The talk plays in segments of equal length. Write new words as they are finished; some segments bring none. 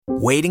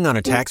Waiting on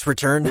a tax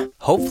return?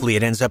 Hopefully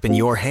it ends up in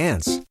your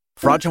hands.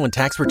 Fraudulent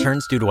tax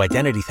returns due to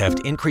identity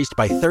theft increased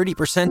by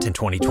 30% in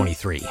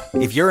 2023.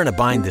 If you're in a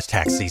bind this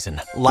tax season,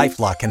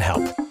 LifeLock can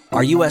help.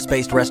 Our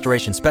U.S.-based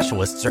restoration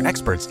specialists are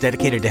experts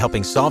dedicated to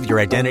helping solve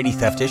your identity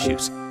theft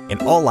issues. And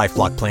all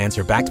LifeLock plans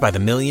are backed by the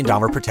 $1 Million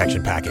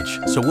Protection Package.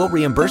 So we'll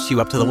reimburse you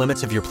up to the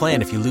limits of your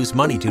plan if you lose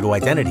money due to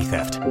identity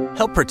theft.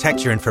 Help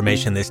protect your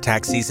information this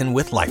tax season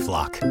with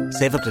LifeLock.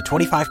 Save up to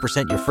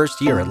 25% your first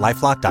year at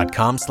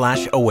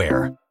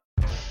LifeLock.com/aware.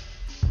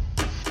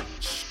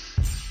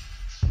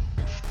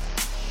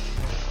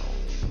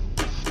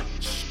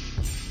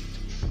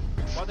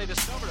 What they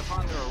discovered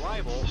upon their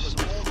arrival was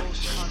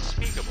almost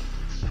unspeakable.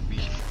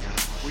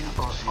 We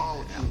are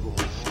all evil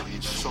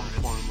in some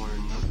form or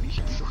another.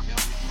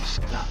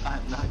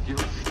 I'm not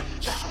guilty.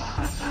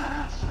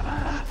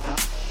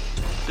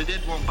 The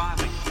dead won't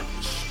bother you.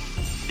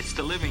 It's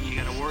the living you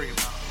gotta worry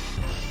about.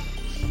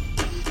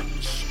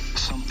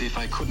 If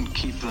I couldn't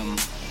keep them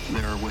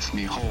there with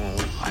me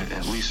whole,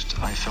 at least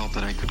I felt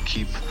that I could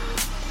keep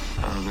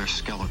their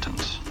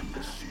skeletons.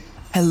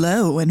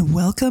 Hello and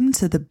welcome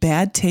to the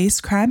Bad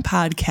Taste Crime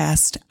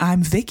Podcast.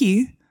 I'm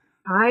Vicky.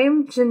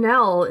 I'm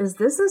Janelle. Is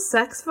this a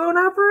sex phone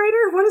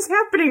operator? What is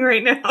happening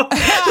right now?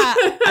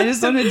 I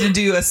just wanted to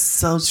do a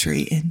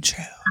sultry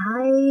intro.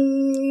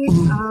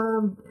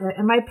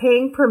 Am I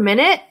paying per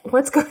minute?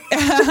 What's going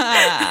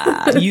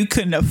on? You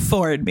couldn't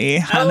afford me,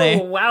 honey.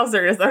 Oh,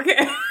 wowzers.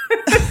 Okay.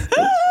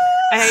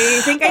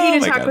 I think I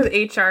need to talk with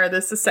HR.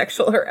 This is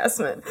sexual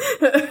harassment.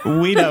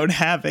 We don't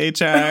have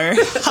HR.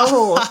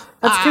 Oh,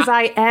 that's because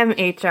I am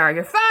HR.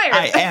 You're fired.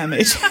 I am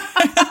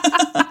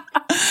HR.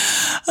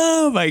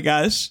 Oh my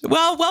gosh.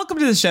 Well, welcome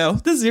to the show.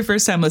 This is your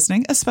first time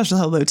listening. A special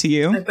hello to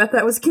you. I bet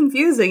that was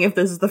confusing if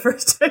this is the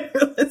first time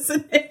you're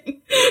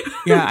listening.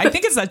 Yeah, I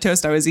think it's that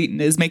toast I was eating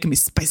is making me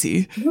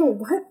spicy. No,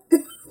 what?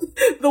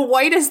 The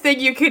whitest thing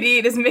you could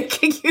eat is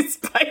making you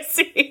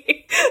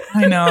spicy.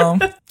 I know.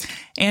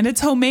 And it's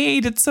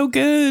homemade. It's so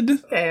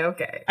good.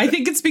 Okay. I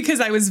think it's because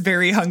I was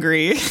very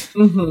hungry.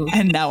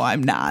 And now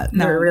I'm not.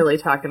 We're really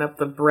talking up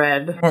the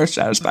bread. More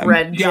satisfying.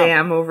 Bread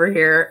jam over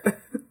here.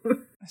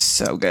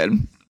 So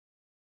good.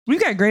 We've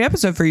got a great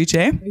episode for you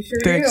today. We sure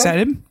Very do.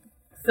 excited.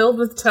 Filled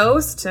with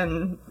toast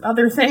and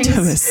other things.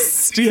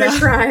 Toast. True Yeah.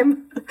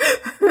 crime.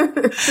 True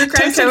crime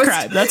Toast and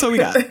crime. That's what we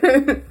got.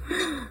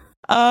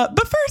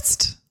 But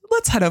first,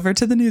 let's head over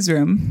to the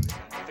newsroom.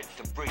 Fit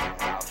to breathe,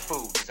 our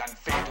food is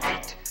unfit to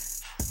eat.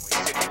 We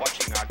sit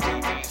watching our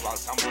TVs while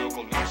some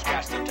local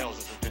newscaster tells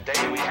us that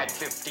today we had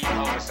 15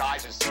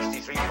 homicides and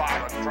 63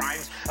 violent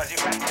crimes, as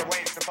if that's the way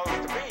it's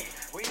supposed to be.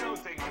 We know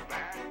things are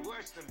bad,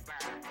 worse than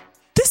bad.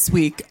 This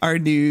week, our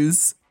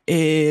news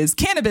is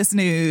cannabis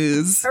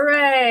news.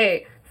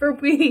 Hooray for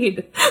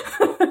weed.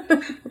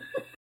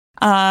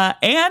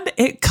 And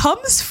it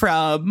comes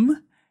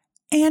from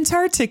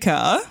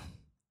Antarctica.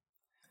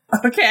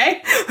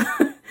 Okay.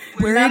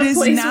 Where Not it a is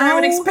place now, where I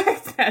would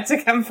expect that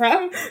to come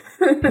from.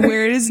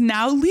 where it is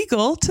now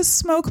legal to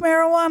smoke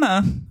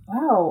marijuana.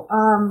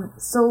 Wow.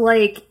 So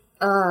like,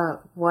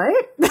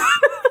 what?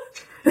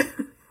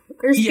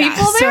 There's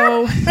people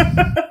there?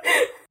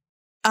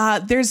 So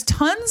there's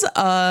tons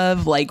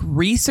of like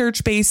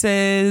research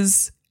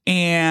bases,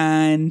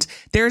 and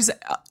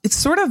it's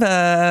sort of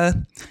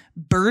a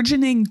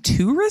burgeoning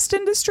tourist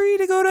industry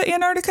to go to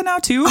Antarctica now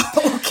too.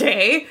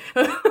 Okay.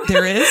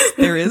 There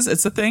is.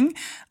 It's a thing.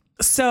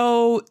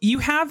 So you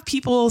have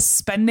people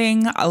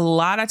spending a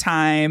lot of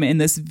time in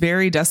this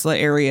very desolate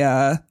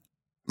area,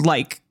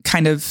 like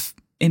kind of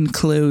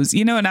enclosed,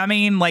 you know what I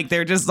mean? Like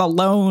they're just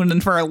alone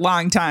and for a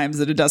long time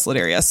in a desolate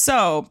area.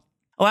 So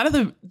a lot of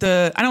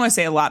the I don't want to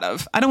say a lot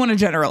of, I don't want to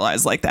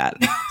generalize like that.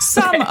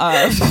 Some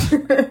of.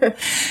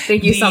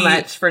 Thank you so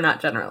much for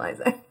not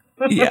generalizing.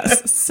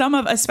 Yes. Some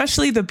of,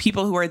 especially the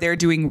people who are there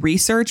doing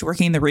research,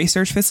 working in the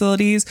research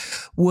facilities,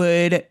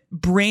 would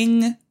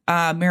bring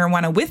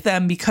marijuana with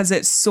them because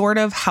it sort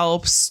of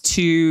helps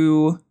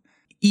to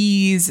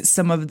ease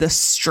some of the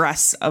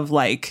stress of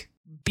like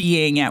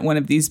being at one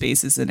of these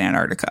bases in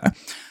Antarctica.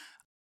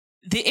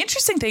 The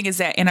interesting thing is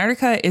that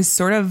Antarctica is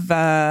sort of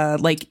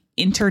like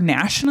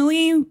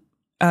internationally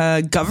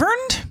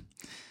governed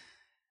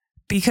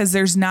because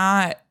there's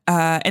not,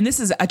 and this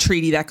is a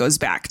treaty that goes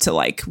back to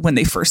like when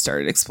they first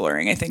started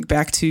exploring, I think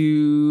back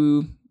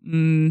to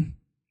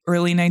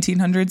early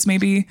 1900s,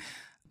 maybe,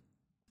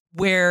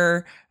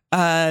 where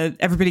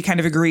everybody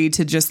kind of agreed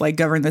to just like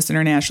govern this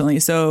internationally.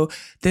 So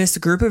this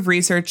group of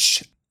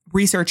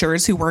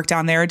researchers who worked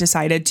down there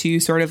decided to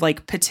sort of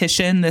like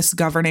petition this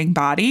governing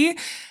body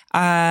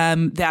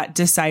that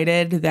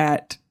decided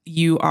that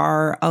you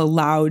are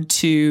allowed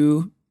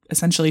to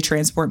essentially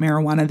transport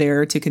marijuana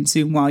there to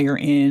consume while you're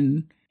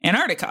in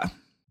Antarctica.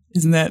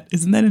 Isn't that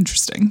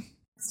interesting?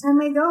 Next time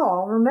I go,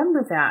 I'll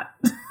remember that.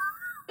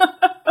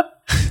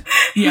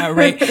 Yeah,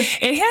 right.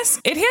 It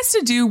has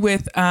to do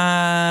with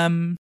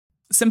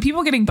some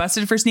people getting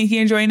busted for sneaking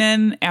and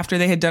joining after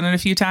they had done it a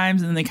few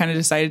times, and then they kind of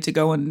decided to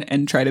go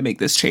and try to make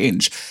this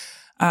change.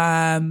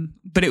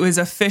 But it was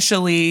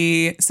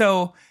officially,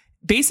 so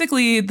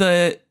basically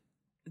the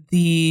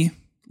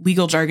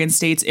legal jargon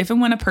states, if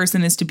and when a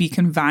person is to be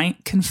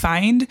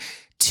confined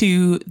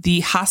to the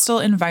hostile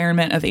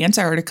environment of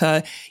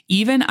Antarctica,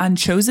 even on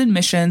chosen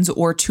missions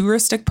or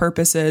touristic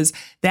purposes,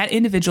 that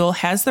individual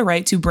has the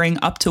right to bring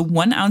up to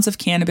 1 ounce of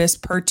cannabis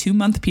per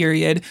 2-month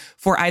period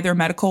for either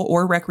medical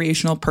or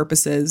recreational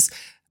purposes.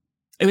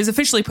 It was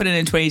officially put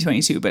in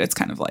 2022, but it's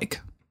kind of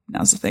like,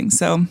 now's the thing.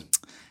 So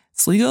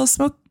it's legal to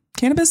smoke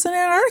cannabis in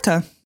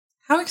Antarctica.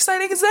 How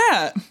exciting is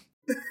that?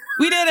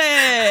 We did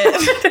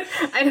it!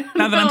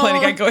 Not that I'm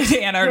planning on going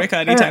to Antarctica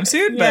anytime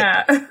soon,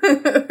 but...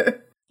 Yeah.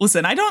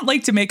 Listen, I don't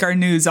like to make our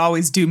news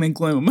always doom and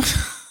gloom.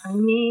 I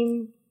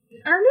mean,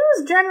 our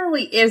news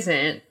generally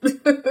isn't.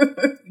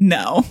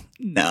 No,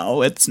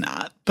 it's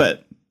not.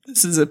 But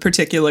this is a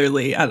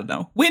particularly, I don't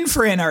know, win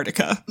for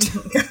Antarctica.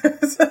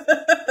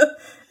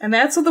 And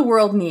that's what the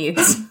world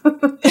needs.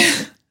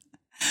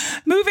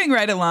 Moving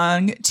right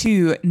along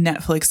to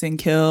Netflix and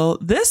Kill.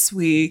 This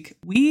week,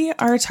 we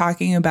are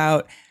talking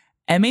about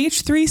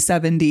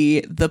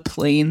MH370, the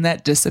plane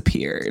that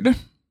disappeared.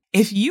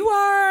 If you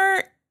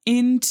are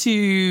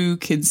into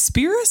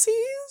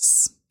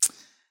conspiracies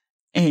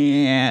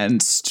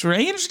and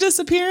strange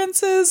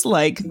disappearances,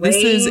 like this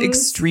is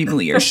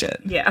extremely your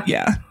shit.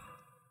 Yeah.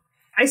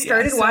 I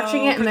started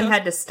watching it and then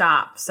had to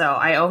stop, so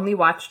I only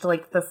watched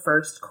like the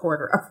first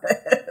quarter of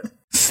it.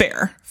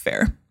 Fair.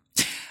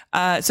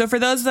 So for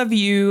those of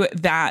you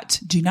that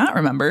do not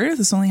remember,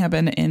 this only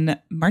happened in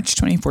March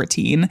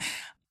 2014.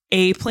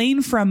 A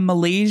plane from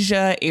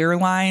Malaysia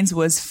Airlines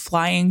was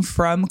flying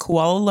from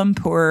Kuala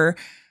Lumpur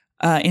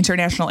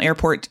International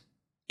Airport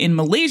in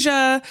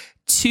Malaysia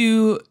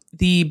to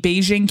the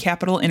Beijing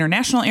Capital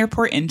International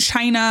Airport in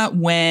China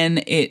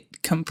when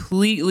it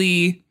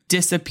completely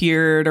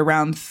disappeared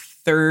around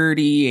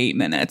 38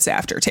 minutes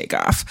after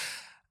takeoff.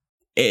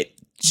 It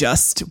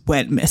just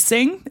went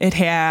missing. It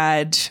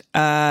had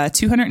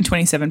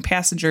 227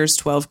 passengers,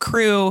 12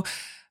 crew,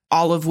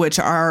 all of which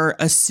are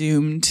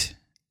assumed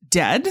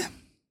dead.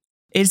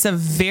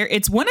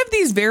 It's one of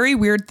these very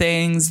weird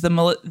things.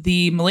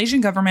 The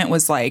Malaysian government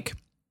was like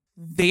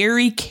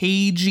very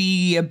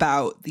cagey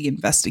about the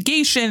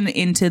investigation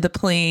into the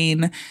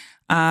plane.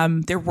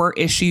 There were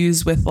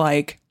issues with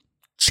like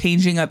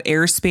changing of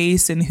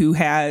airspace and who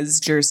has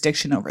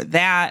jurisdiction over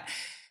that.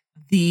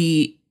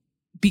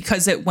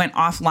 Because it went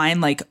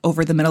offline, like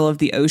over the middle of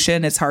the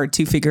ocean, it's hard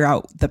to figure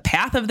out the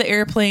path of the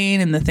airplane,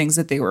 and the things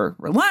that they were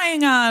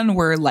relying on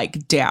were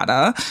like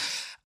data.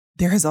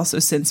 There has also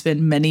since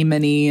been many,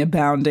 many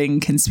abounding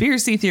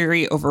conspiracy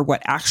theory over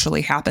what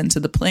actually happened to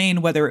the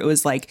plane, whether it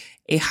was like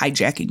a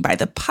hijacking by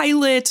the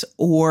pilot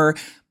or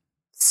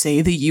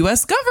say the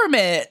U.S.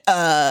 government,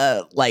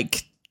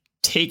 like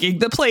taking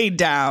the plane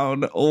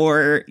down,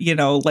 or, you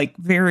know, like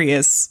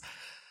various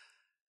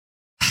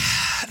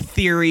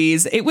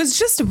theories. It was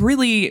just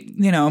really,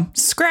 you know,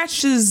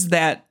 scratches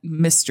that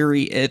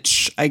mystery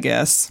itch, I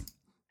guess.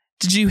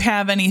 Did you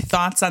have any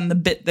thoughts on the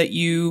bit that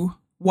you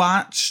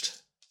watched?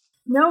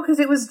 No, because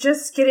it was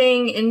just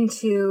getting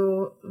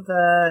into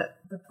the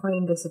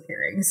plane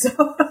disappearing, so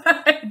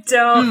I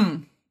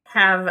don't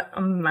have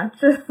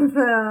much of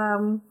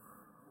a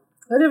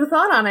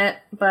thought on it.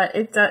 But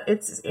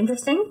it's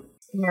interesting,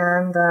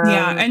 and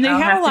and they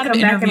have a lot of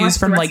interviews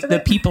from like the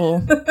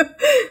people.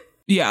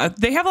 Yeah,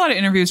 they have a lot of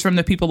interviews from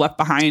the people left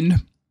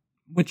behind,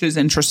 which is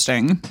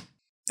interesting.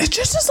 It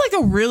just is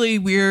like a really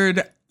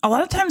weird. A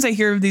lot of times I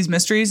hear of these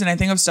mysteries and I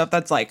think of stuff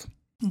that's like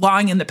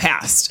long in the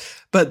past.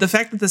 But the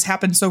fact that this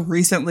happened so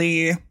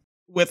recently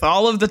with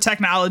all of the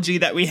technology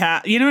that we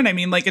have, you know what I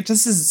mean? Like, it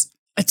just is,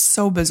 it's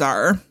so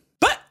bizarre.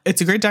 But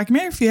it's a great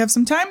documentary if you have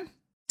some time.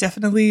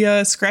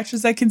 Definitely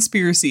scratches that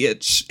conspiracy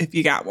itch if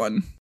you got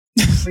one.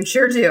 We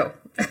sure do.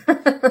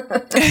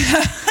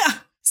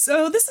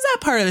 So this is that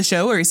part of the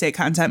show where we say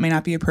content may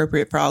not be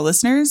appropriate for all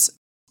listeners.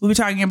 We'll be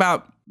talking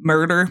about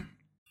murder.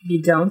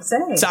 You don't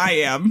say. So I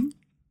am.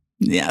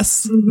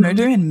 Yes.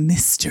 Murder and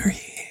mystery.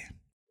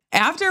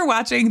 After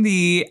watching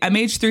the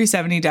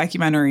MH370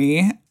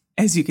 documentary,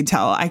 as you can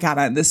tell, I got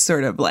on this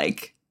sort of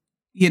like,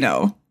 you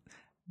know,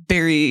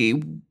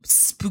 very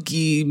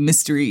spooky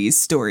mystery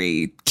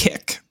story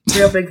kick.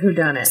 Real big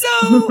whodunit.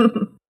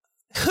 So,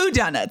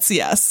 whodunits,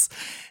 yes.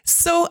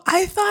 So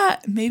I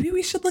thought maybe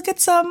we should look at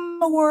some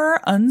more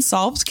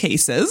unsolved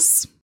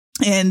cases.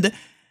 And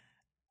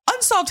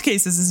unsolved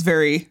cases is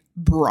very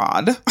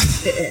broad.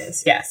 It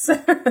is, yes.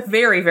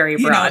 Very, very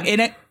broad. You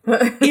know,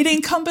 it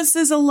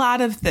encompasses a lot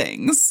of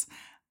things.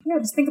 Yeah,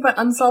 just think about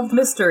unsolved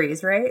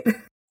mysteries, right?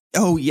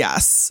 Oh,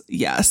 yes.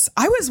 Yes.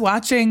 I was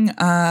watching,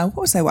 what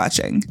was I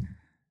watching?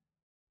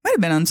 Might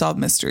have been Unsolved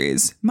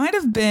Mysteries. Might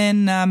have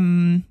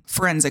been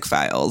Forensic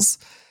Files.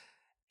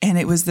 And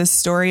it was this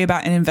story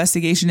about an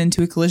investigation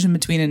into a collision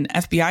between an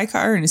FBI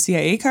car and a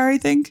CIA car, I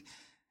think,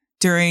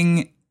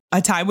 during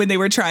a time when they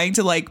were trying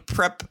to like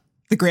prep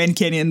the Grand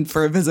Canyon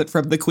for a visit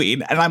from the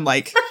Queen. And I'm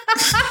like,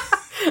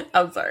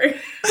 I'm sorry.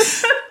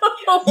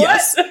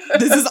 Yes,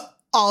 this is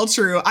all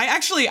true.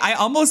 I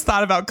almost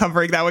thought about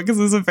covering that one because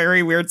it was a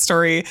very weird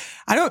story. It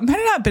might have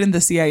not been in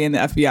the CIA and the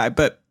FBI,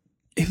 but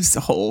it was the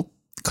whole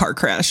car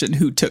crash and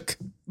who took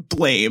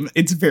blame.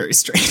 It's very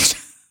strange.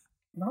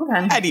 Well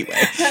then.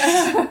 Anyway.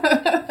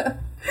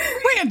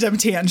 Random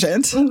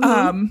tangent.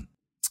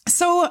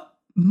 So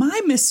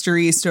my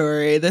mystery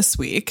story this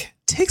week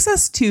takes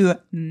us to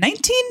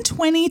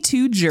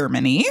 1922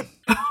 Germany.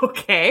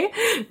 Okay.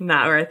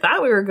 Not where I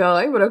thought we were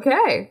going, but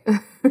okay.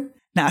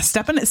 Now,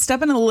 stepping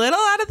a little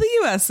out of the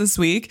U.S. this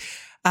week.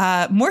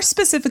 More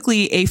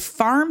specifically, a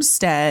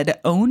farmstead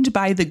owned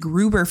by the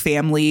Gruber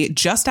family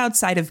just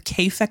outside of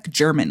Käfeck,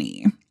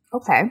 Germany.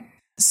 Okay.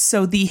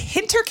 So the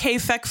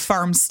Hinterkaifeck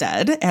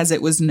farmstead, as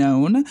it was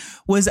known,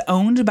 was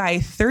owned by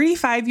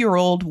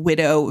 35-year-old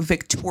widow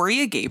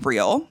Victoria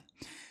Gabriel.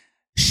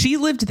 She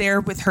lived there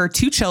with her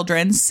 2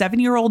 children,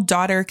 7-year-old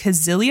daughter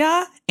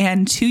Kazilia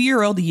and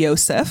 2-year-old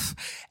Josef,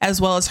 as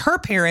well as her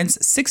parents,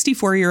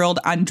 64-year-old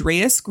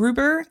Andreas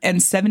Gruber and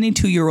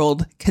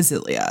 72-year-old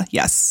Kazilia.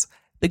 Yes,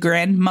 the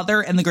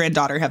grandmother and the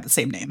granddaughter have the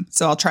same name.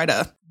 So I'll try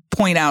to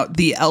point out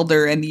the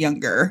elder and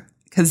younger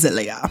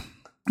Kazilia.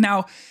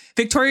 Now,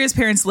 Victoria's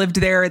parents lived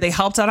there. They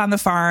helped out on the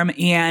farm,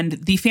 and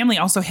the family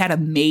also had a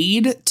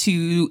maid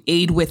to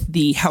aid with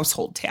the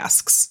household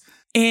tasks.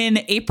 In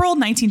April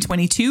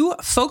 1922,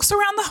 folks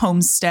around the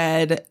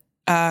homestead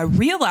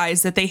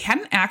realized that they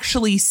hadn't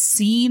actually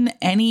seen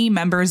any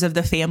members of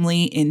the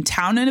family in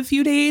town in a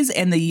few days,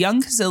 and the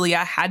young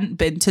Kazilia hadn't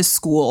been to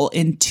school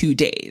in 2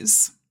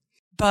 days.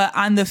 But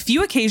on the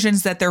few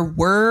occasions that there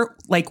were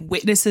like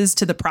witnesses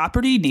to the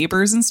property,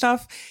 neighbors and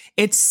stuff,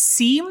 it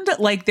seemed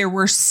like there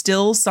were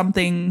still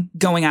something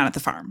going on at the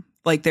farm.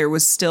 Like there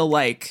was still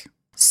like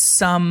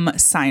some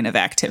sign of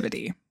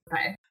activity.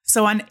 Okay.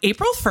 So on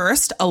April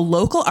 1st, a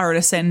local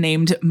artisan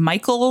named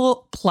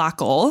Michael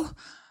Plackel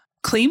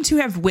claimed to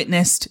have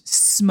witnessed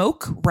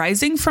smoke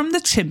rising from the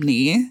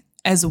chimney,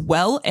 as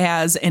well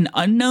as an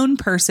unknown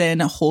person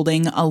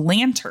holding a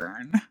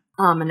lantern.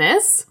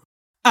 Ominous.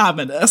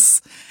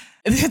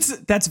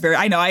 That's very,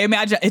 I know, I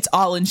imagine it's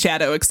all in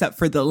shadow except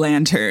for the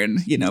lantern,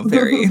 you know,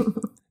 very,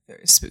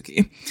 very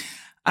spooky.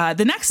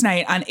 The next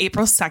night on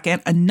April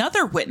 2nd,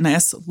 another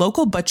witness,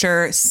 local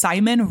butcher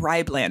Simon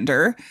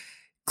Reiblander,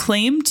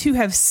 claimed to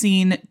have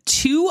seen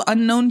 2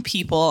 unknown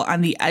people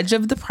on the edge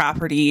of the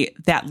property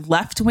that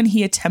left when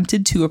he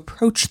attempted to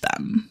approach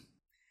them.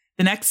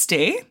 The next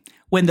day,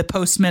 when the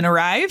postman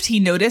arrived,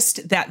 he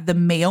noticed that the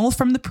mail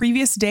from the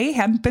previous day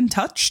hadn't been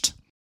touched.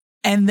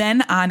 And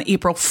then on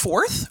April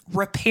 4th,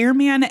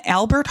 repairman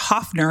Albert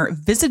Hoffner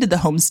visited the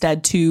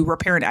homestead to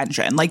repair an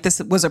engine. Like this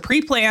was a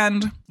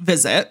pre-planned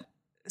visit.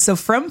 So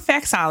from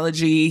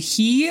Faxology,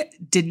 he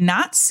did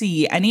not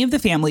see any of the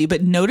family,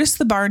 but noticed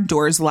the barn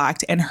doors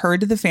locked and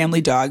heard the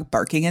family dog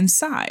barking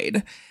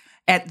inside.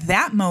 At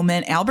that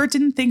moment, Albert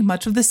didn't think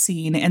much of the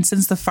scene, and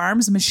since the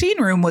farm's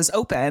machine room was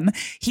open,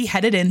 he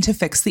headed in to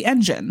fix the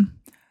engine.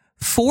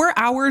 4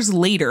 hours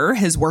later,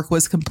 his work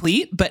was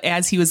complete, but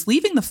as he was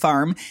leaving the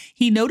farm,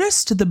 he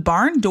noticed the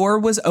barn door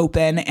was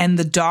open and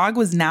the dog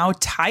was now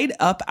tied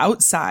up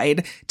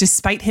outside,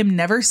 despite him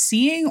never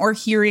seeing or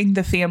hearing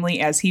the family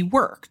as he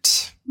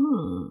worked.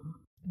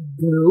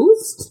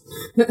 Ghost?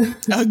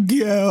 A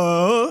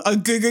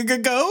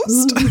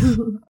ghost?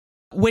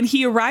 When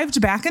he arrived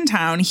back in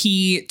town,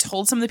 he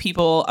told some of the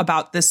people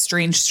about this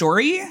strange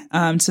story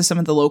to some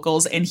of the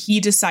locals, and he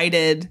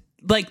decided...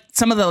 Like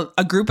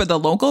a group of the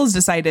locals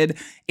decided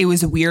it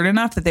was weird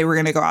enough that they were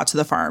going to go out to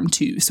the farm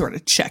to sort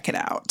of check it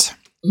out.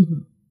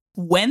 Mm-hmm.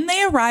 When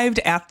they arrived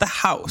at the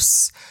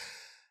house,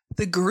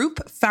 the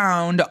group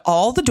found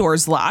all the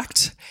doors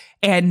locked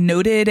and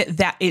noted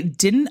that it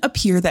didn't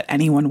appear that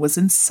anyone was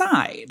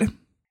inside.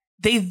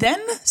 They then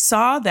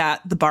saw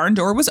that the barn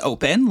door was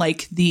open,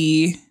 like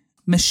the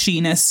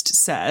machinist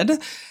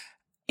said.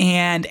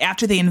 And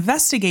after they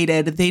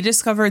investigated, they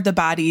discovered the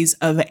bodies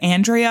of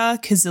Andrea,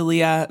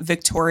 Kazilia,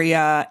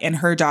 Victoria, and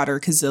her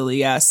daughter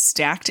Kazilia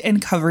stacked and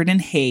covered in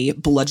hay,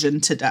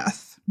 bludgeoned to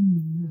death.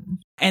 Mm-hmm.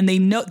 And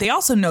they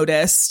also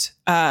noticed,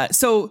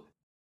 so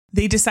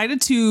they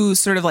decided to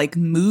sort of like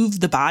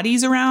move the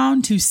bodies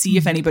around to see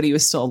if anybody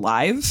was still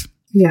alive.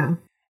 Yeah.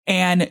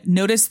 And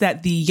noticed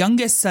that the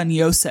youngest son,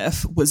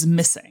 Josef, was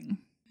missing.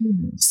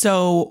 Mm-hmm.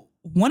 So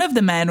one of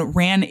the men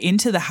ran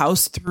into the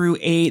house through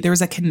there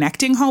was a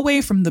connecting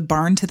hallway from the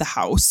barn to the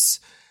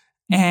house.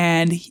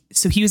 And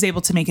so he was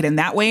able to make it in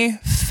that way,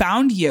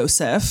 found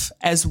Josef,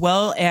 as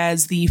well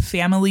as the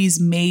family's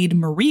maid,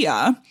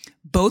 Maria,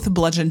 both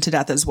bludgeoned to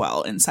death as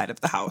well inside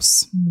of the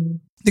house. Mm-hmm.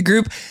 The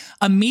group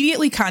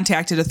immediately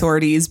contacted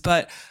authorities,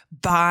 but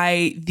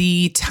by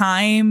the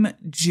time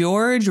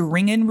George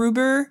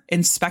Ringenruber,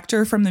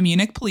 inspector from the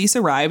Munich police,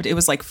 arrived, it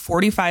was like a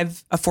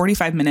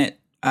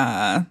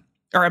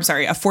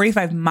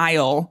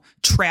 45-mile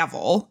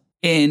travel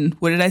in,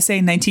 what did I say,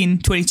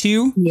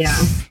 1922? Yeah.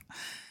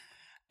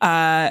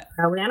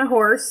 Probably on a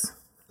horse.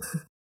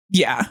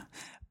 Yeah.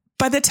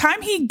 By the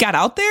time he got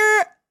out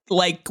there,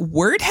 like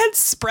word had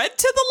spread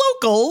to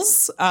the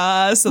locals.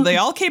 So they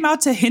all came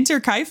out to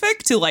Hinterkaifeck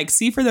to like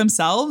see for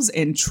themselves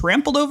and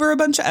trampled over a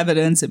bunch of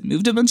evidence and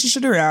moved a bunch of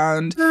shit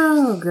around.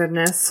 Oh,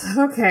 goodness.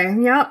 Okay.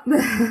 Yep.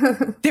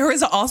 There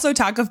was also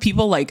talk of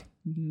people like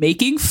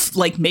making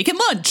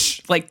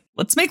lunch. Like,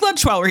 let's make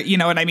lunch while we're, you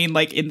know what I mean?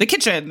 Like in the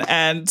kitchen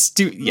and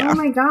do. Yeah. Oh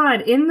my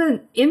God. In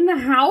the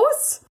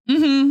house?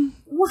 Mm-hmm.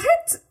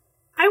 What?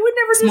 I would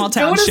never just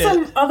go to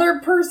some other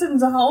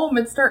person's home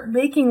and start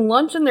making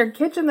lunch in their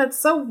kitchen. That's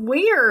so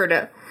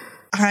weird.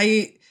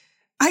 I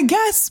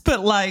guess,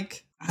 but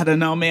like, I don't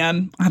know,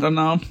 man. I don't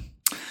know.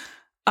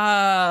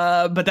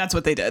 But that's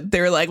what they did. They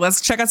were like,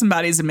 let's check out some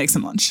bodies and make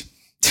some lunch.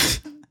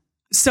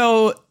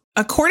 So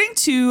according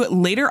to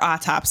later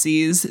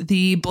autopsies,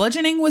 the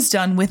bludgeoning was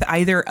done with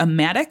either a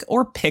mattock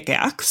or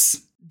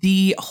pickaxe.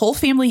 The whole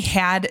family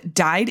had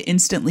died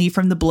instantly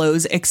from the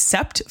blows,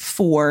 except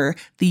for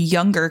the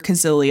younger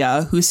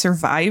Kazilia, who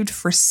survived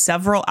for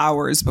several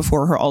hours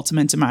before her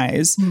ultimate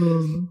demise.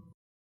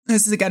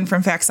 This is again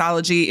from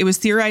Faxology. It was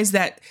theorized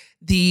that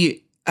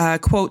the,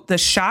 quote, the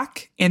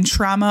shock and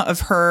trauma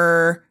of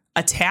her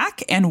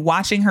attack and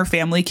watching her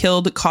family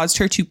killed caused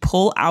her to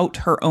pull out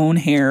her own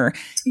hair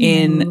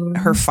in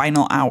her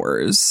final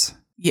hours.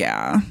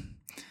 Yeah.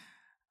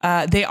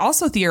 They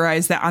also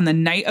theorized that on the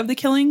night of the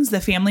killings,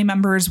 the family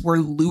members were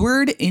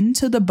lured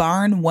into the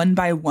barn one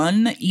by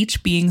one,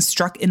 each being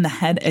struck in the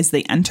head as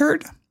they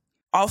entered.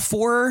 All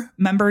 4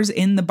 members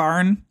in the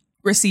barn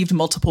received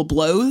multiple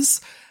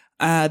blows.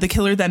 The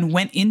killer then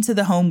went into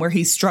the home where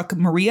he struck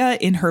Maria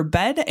in her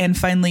bed and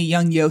finally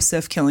young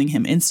Yosef, killing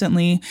him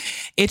instantly.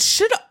 It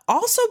should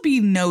also be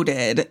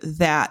noted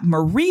that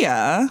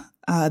Maria,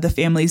 the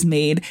family's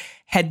maid,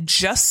 had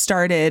just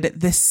started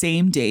the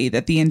same day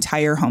that the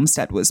entire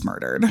homestead was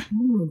murdered. Oh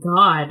my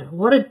God.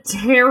 What a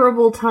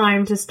terrible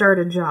time to start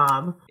a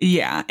job.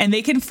 Yeah. And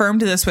they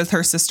confirmed this with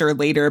her sister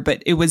later,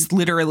 but it was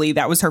literally,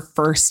 that was her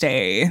first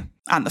day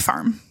on the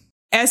farm.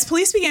 As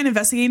police began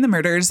investigating the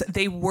murders,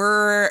 they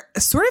were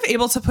sort of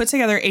able to put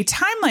together a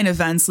timeline of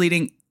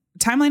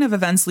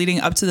events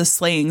leading up to the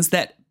slayings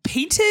that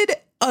painted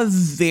a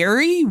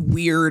very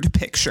weird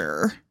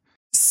picture.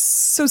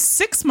 So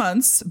 6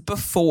 months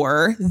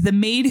before, the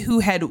maid who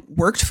had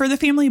worked for the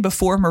family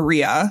before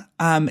Maria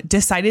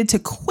decided to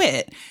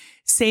quit,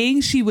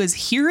 saying she was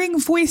hearing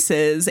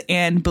voices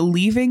and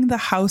believing the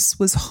house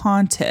was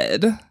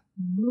haunted.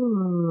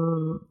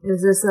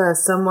 Is this a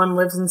someone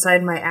lives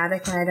inside my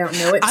attic and I don't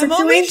know it situation? I'm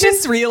only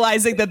just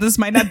realizing that this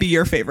might not be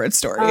your favorite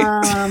story.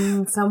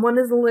 Someone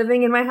is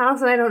living in my house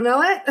and I don't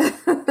know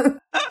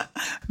it?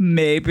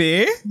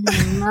 Maybe.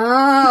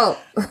 No.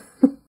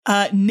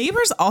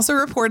 Neighbors also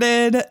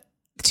reported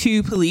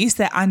to police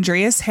that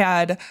Andreas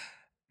had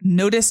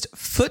noticed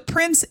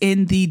footprints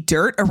in the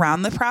dirt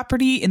around the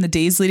property in the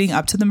days leading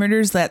up to the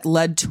murders that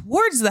led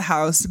towards the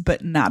house,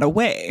 but not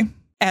away,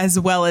 as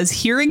well as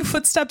hearing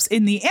footsteps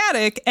in the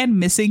attic and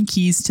missing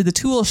keys to the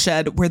tool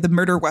shed where the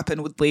murder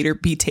weapon would later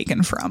be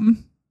taken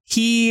from.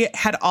 He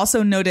had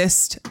also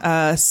noticed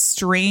a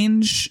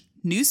strange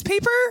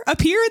newspaper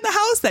appear in the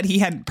house that he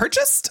hadn't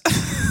purchased.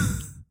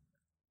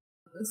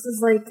 This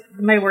is like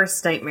my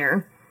worst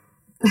nightmare.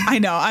 I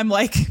know. I'm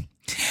like,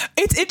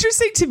 it's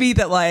interesting to me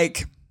that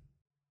like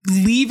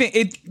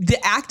the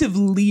act of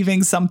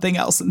leaving something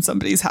else in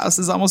somebody's house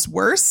is almost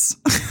worse.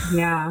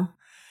 Yeah.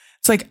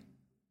 It's like,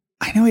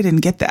 I know I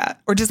didn't get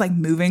that. Or just like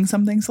moving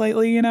something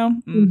slightly, you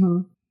know?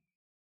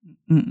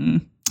 You're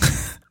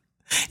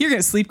going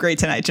to sleep great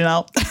tonight,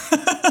 Janelle.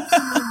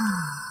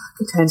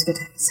 Good times.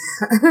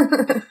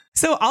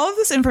 So all of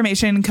this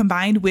information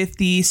combined with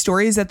the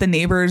stories that the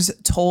neighbors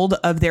told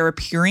of there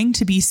appearing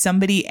to be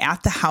somebody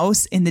at the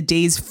house in the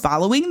days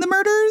following the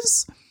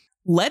murders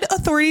led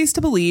authorities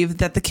to believe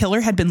that the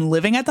killer had been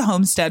living at the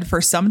homestead for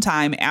some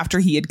time after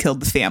he had killed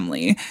the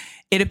family.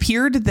 It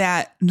appeared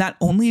that not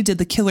only did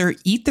the killer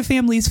eat the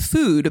family's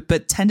food,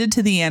 but tended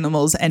to the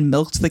animals and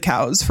milked the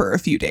cows for a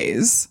few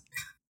days.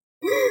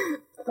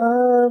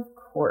 Of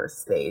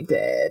course they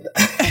did.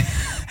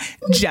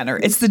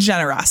 It's the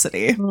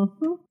generosity.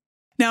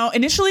 Now,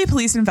 initially,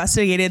 police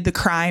investigated the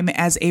crime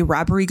as a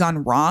robbery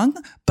gone wrong,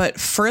 but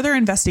further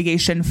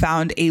investigation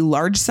found a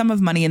large sum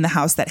of money in the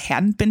house that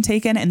hadn't been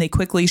taken, and they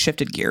quickly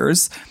shifted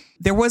gears.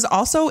 There was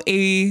also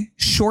a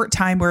short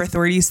time where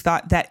authorities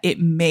thought that it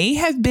may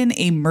have been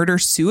a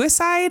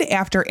murder-suicide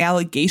after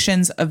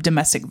allegations of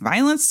domestic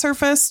violence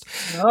surfaced.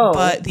 Oh.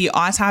 But the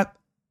autopsy...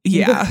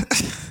 Yeah.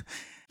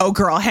 Oh,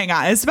 girl, hang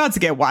on. It's about to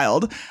get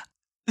wild.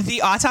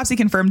 The autopsy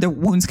confirmed the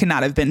wounds could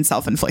not have been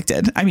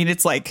self-inflicted. I mean,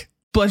 it's like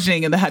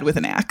bludgeoning in the head with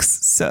an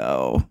axe.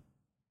 So...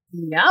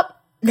 Yep.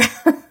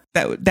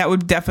 that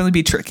would definitely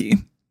be tricky.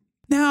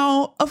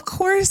 Now, of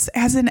course,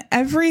 as in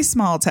every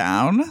small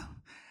town,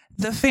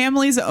 the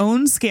family's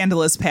own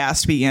scandalous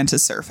past began to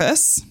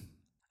surface.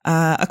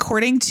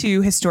 According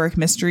to Historic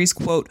Mysteries,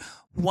 quote,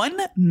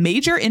 One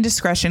major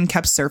indiscretion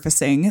kept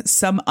surfacing.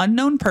 Some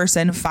unknown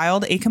person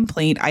filed a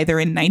complaint either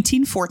in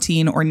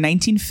 1914 or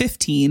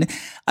 1915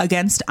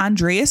 against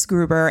Andreas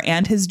Gruber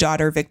and his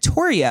daughter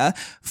Victoria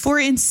for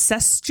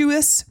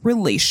incestuous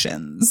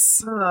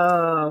relations.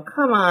 Oh,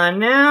 come on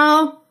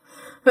now.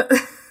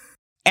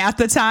 At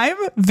the time,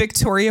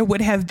 Victoria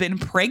would have been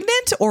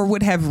pregnant or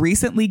would have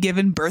recently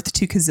given birth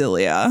to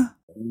Kazilia.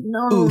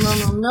 No.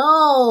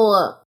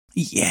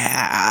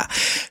 Yeah.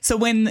 So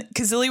when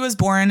Kazilia was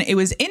born, it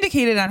was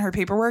indicated on her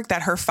paperwork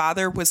that her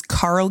father was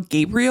Carl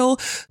Gabriel,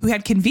 who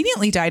had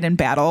conveniently died in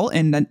battle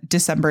in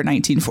December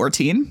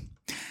 1914.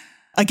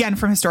 Again,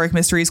 from Historic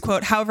Mysteries,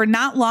 quote, however,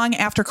 not long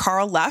after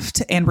Carl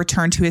left and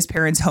returned to his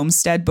parents'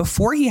 homestead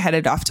before he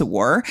headed off to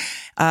war,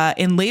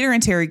 in later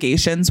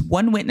interrogations,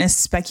 one witness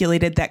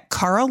speculated that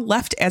Carl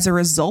left as a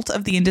result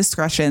of the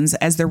indiscretions,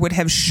 as there would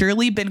have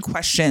surely been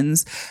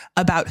questions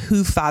about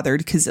who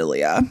fathered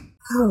Kazilia.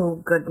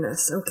 Oh,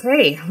 goodness.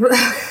 Okay.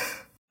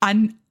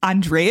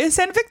 Andreas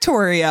and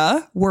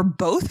Victoria were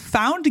both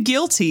found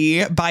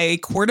guilty by a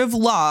court of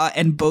law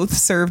and both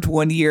served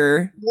 1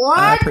 year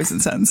prison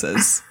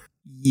sentences.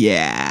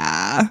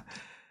 Yeah.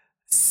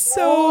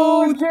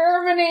 So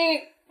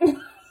Germany.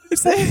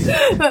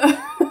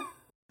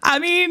 I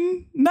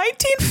mean,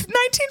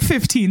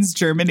 1915's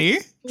Germany.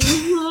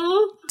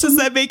 Mm-hmm. Does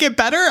that make it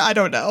better? I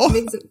don't know. It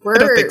makes it worse. I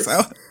don't think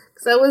so.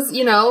 Because that was,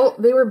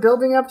 they were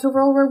building up to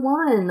World War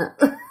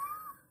I.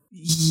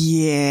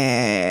 Yeah.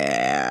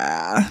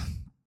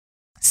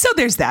 So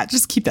there's that.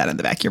 Just keep that in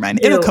the back of your mind.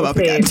 It'll come up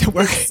again. Don't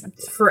worry.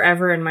 It's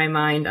forever in my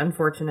mind,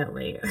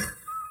 unfortunately.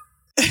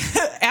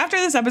 After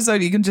this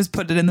episode, you can just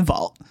put it in the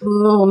vault.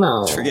 Oh,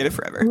 no. Just forget it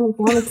forever. I don't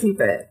want to keep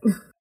it.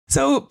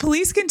 So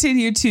police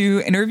continue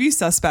to interview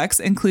suspects,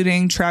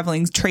 including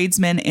traveling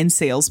tradesmen and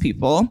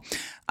salespeople,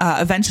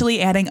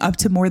 eventually adding up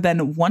to more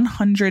than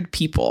 100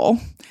 people.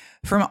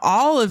 From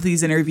all of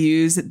these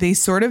interviews, they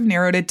sort of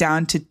narrowed it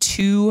down to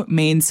two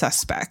main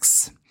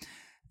suspects.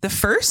 The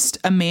first,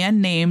 a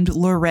man named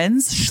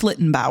Lorenz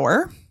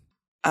Schlittenbauer.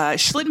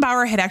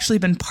 Schlittenbauer had actually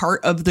been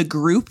part of the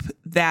group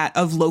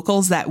of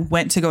locals that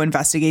went to go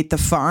investigate the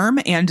farm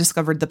and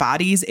discovered the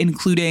bodies,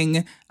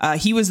 including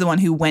he was the one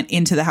who went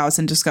into the house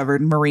and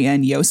discovered Maria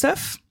and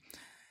Josef.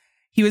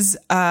 He was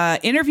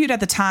interviewed at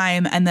the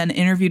time and then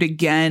interviewed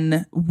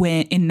again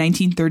in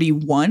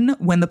 1931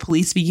 when the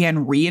police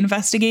began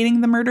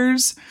reinvestigating the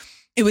murders.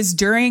 It was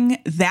during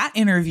that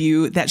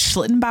interview that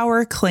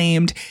Schlittenbauer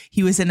claimed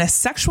he was in a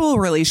sexual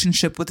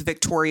relationship with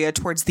Victoria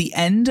towards the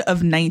end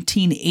of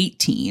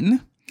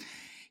 1918.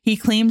 He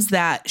claims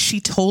that she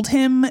told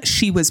him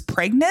she was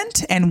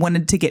pregnant and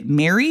wanted to get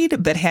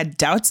married, but had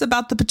doubts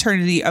about the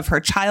paternity of her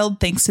child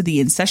thanks to the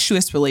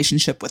incestuous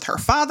relationship with her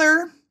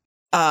father.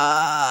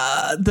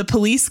 The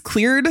police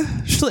cleared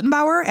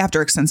Schlittenbauer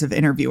after extensive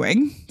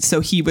interviewing. So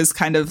he was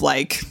kind of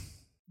like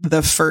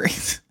the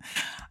first.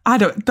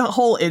 The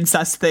whole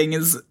incest thing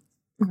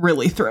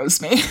really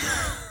throws me.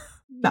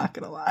 Not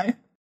gonna lie.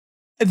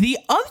 The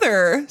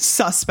other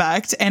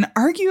suspect, and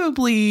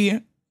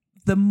arguably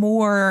the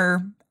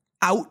more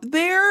out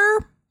there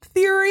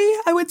theory,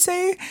 I would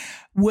say,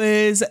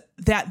 was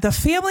that the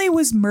family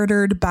was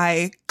murdered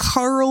by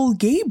Carl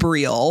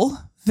Gabriel,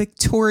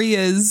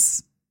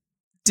 Victoria's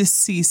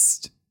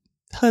deceased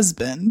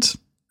husband.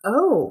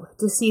 Oh,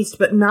 deceased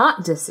but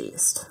not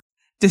deceased.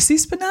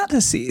 Deceased but not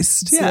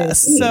deceased.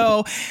 Yes.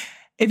 So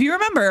if you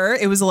remember,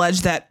 it was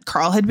alleged that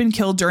Carl had been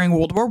killed during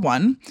World War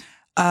I.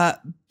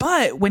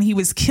 But when he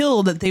was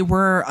killed, they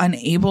were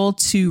unable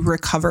to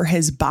recover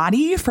his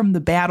body from the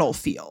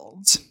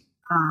battlefield.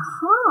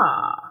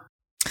 Aha.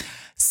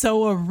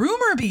 So a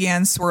rumor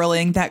began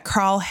swirling that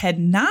Carl had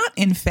not,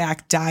 in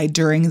fact, died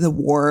during the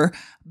war,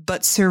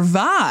 but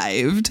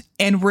survived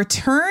and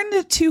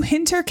returned to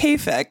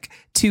Hinterkaifeck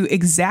to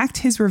exact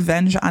his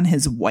revenge on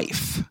his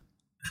wife.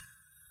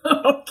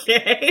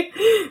 Okay.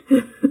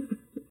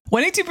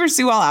 Wanting to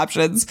pursue all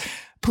options,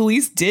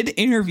 police did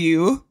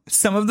interview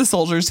some of the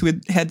soldiers who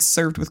had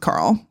served with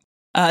Carl.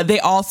 They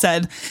all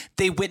said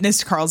they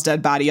witnessed Carl's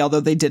dead body, although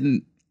they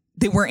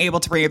weren't able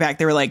to bring it back.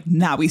 They were like,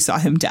 nah, we saw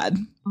him dead.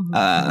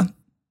 Mm-hmm.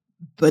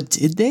 But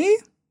did they?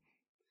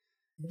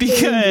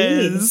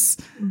 Because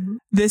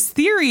this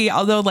theory,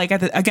 although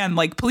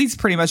police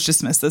pretty much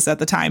dismissed this at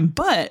the time,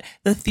 but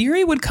the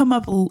theory would come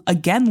up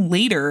again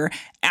later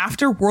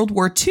after World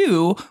War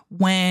II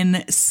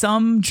when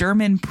some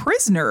German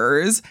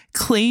prisoners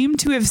claimed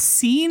to have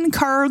seen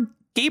Carl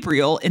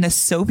Gabriel in a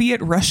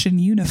Soviet-Russian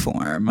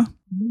uniform.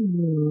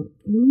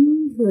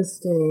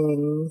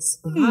 Interesting.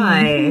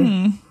 Spy.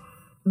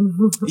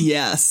 Mm-hmm.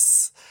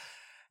 Yes.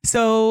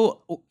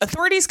 So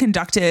authorities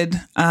conducted,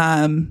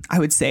 I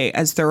would say,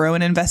 as thorough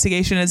an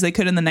investigation as they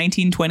could in the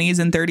 1920s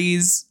and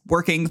 30s,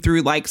 working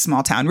through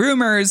small town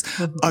rumors,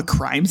 a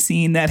crime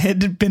scene that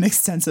had been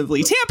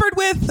extensively tampered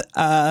with,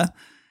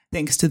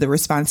 thanks to the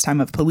response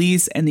time of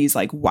police and these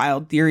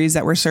wild theories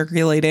that were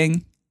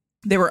circulating.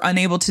 They were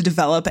unable to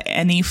develop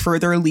any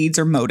further leads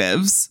or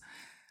motives.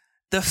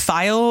 The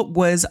file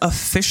was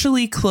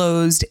officially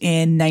closed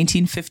in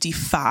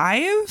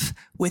 1955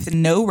 with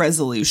no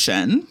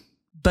resolution.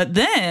 But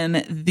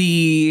then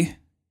the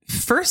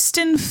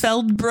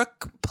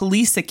Furstenfeldbruck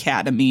Police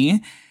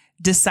Academy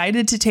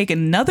decided to take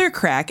another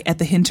crack at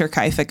the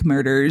Hinterkaifeck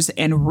murders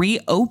and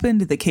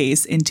reopened the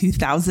case in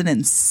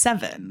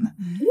 2007.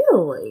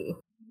 Really?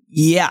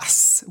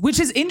 Yes, which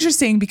is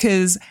interesting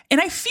because, and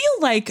I feel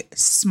like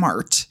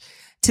smart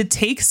to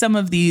take some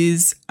of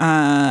these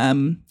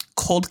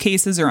cold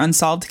cases or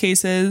unsolved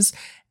cases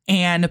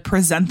and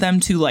present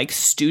them to like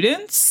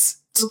students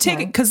to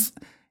take it. Because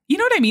you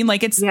know what I mean?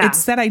 Like it's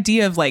that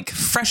idea of like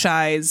fresh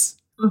eyes,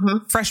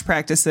 fresh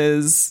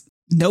practices.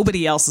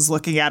 Nobody else is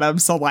looking at them.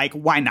 So like,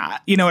 why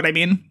not? You know what I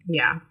mean?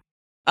 Yeah.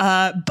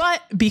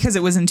 But because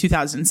it was in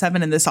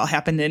 2007 and this all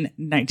happened in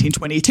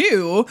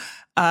 1922,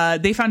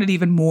 they found it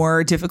even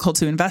more difficult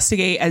to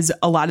investigate as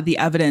a lot of the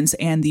evidence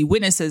and the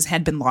witnesses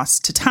had been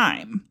lost to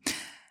time.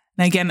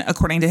 And again,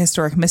 according to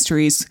Historic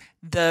Mysteries,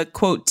 the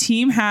quote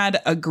team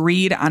had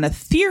agreed on a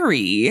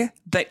theory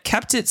but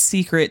kept it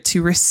secret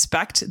to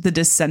respect the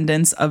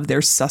descendants of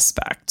their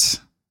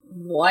suspect.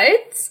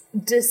 What?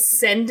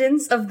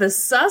 Descendants of the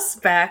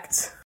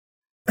suspect?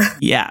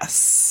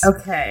 Yes.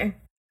 Okay.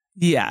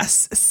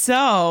 Yes.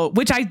 So,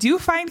 which I do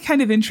find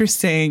kind of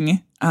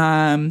interesting.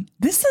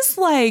 This is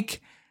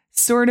like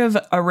sort of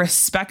a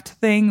respect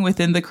thing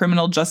within the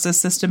criminal justice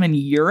system in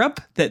Europe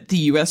that the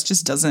US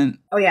just doesn't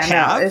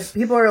have. No. If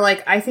people are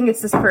like, I think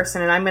it's this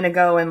person and I'm going to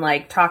go and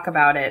like talk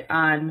about it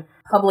on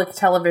public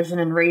television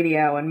and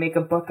radio and make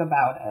a book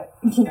about it.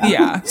 You know?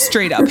 Yeah,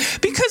 straight up.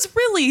 Because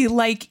really,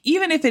 like,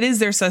 even if it is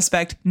their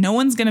suspect, no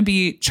one's going to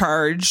be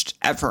charged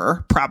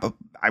ever, probably,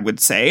 I would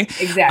say.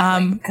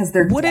 Exactly. Because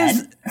they're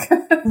dead.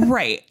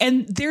 Right.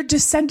 And their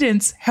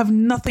descendants have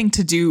nothing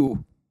to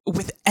do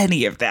with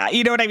any of that.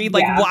 You know what I mean?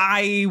 Like,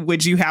 why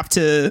would you have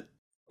to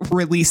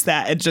release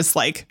that and just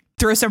like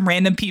throw some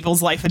random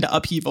people's life into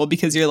upheaval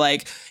because you're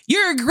like,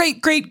 your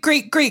great, great,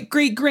 great, great,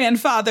 great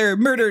grandfather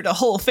murdered a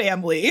whole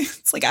family.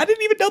 It's like, I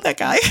didn't even know that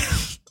guy.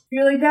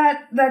 You're like,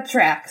 that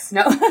tracks.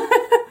 No.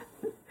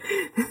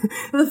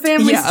 The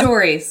family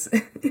stories.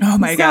 Oh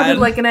my God.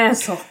 Sounded like an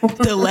asshole.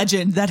 The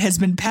legend that has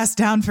been passed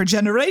down for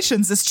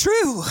generations is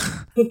true.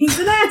 He's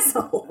an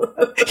asshole.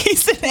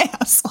 He's an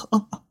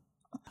asshole.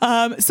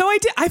 So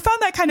I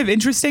found that kind of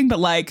interesting, but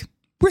like,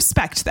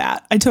 respect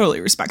that. I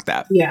totally respect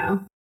that. Yeah.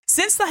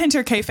 Since the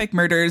Hinterkaifeck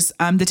murders,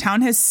 the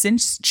town has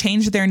since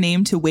changed their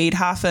name to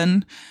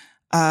Wadehafen.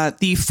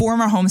 The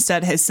former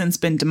homestead has since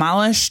been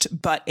demolished,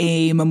 but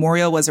a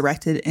memorial was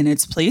erected in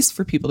its place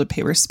for people to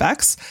pay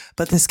respects.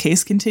 But this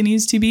case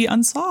continues to be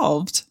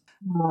unsolved.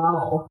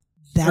 Wow.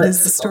 That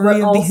is the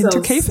story of the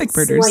Hinterkaifeck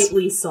murders.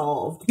 Slightly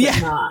solved,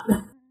 but not.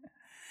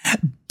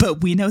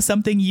 But we know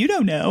something you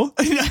don't know.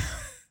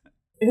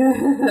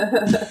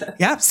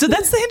 Yeah, so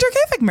that's the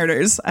Hinterkaifeck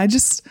murders.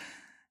 It's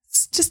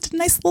just a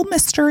nice little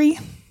mystery.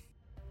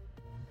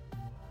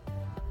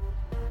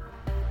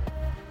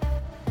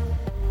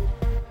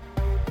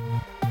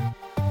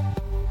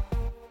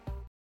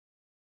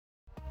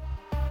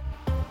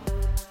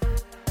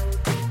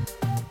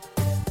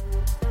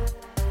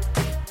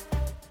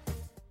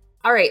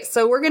 All right,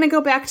 so we're going to go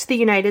back to the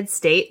United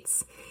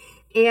States,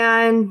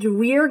 and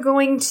we are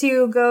going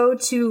to go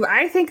to,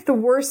 I think, the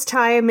worst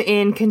time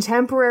in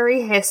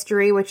contemporary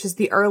history, which is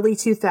the early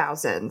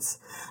 2000s.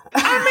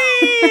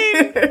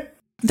 I mean,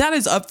 that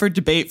is up for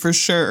debate for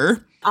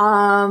sure.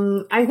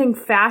 I think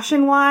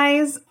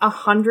fashion-wise,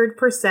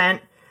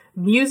 100%.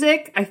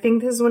 Music, I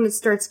think this is when it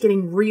starts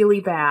getting really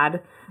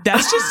bad.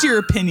 That's just your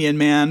opinion,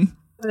 man.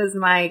 That is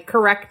my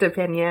correct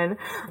opinion.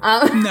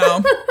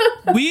 No.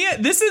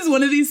 This is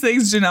one of these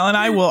things Janelle and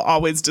I will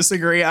always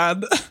disagree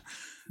on.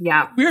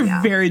 Yeah. We're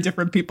very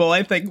different people,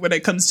 I think, when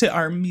it comes to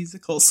our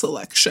musical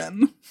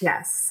selection.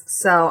 Yes.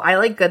 So I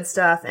like good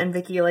stuff and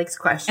Vicky likes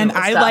questionable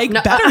stuff. And I like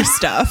better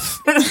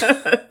stuff.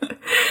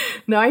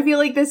 No, I feel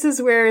like this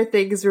is where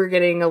things were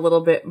getting a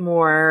little bit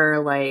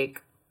more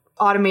like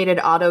automated,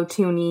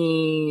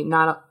 auto-tuney,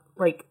 not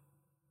like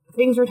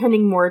things were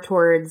tending more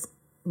towards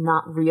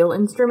not real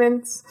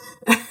instruments.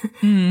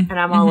 And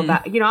I'm all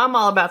about, I'm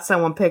all about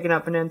someone picking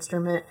up an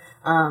instrument.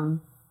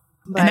 And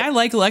I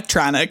like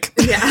electronic.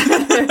 Yeah.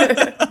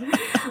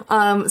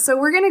 So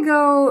we're going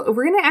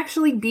to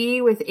actually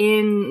be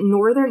within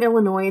northern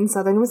Illinois and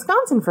southern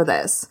Wisconsin for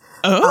this.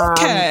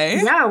 Okay.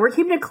 Yeah, we're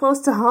keeping it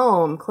close to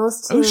home,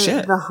 close to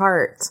the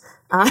heart.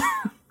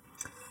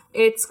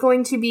 It's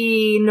going to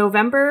be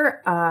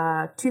November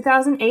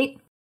 2008.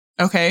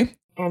 Okay.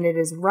 And it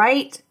is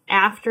right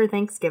after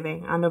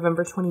Thanksgiving on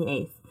November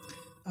 28th.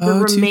 The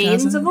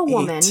remains of a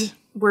woman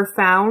were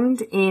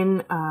found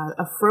in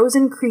a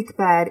frozen creek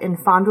bed in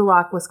Fond du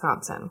Lac,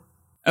 Wisconsin.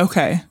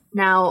 Okay.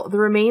 Now, the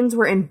remains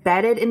were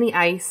embedded in the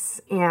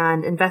ice,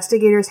 and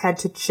investigators had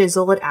to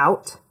chisel it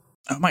out.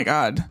 Oh, my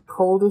God.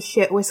 Cold as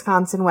shit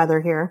Wisconsin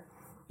weather here.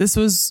 This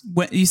was,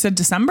 what you said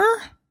December?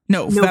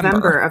 No,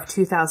 November of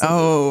 2008.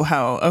 Oh,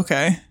 how?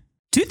 Okay.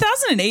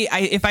 2008,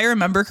 if I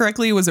remember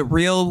correctly, was a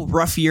real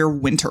rough year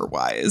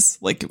winter-wise.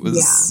 Like, it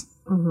was...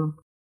 Yeah. Mm-hmm.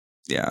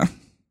 Yeah.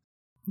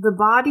 The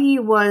body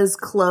was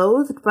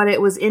clothed, but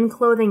it was in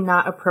clothing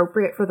not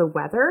appropriate for the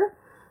weather.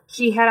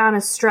 She had on a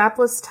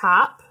strapless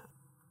top,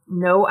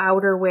 no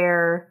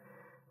outerwear,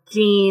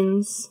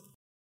 jeans.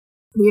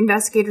 The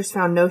investigators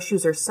found no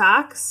shoes or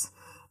socks,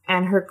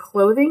 and her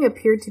clothing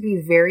appeared to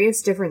be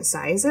various different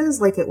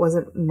sizes, like it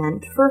wasn't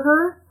meant for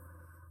her.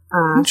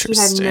 She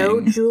had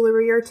no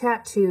jewelry or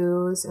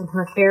tattoos, and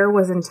her hair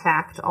was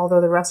intact, although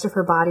the rest of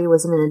her body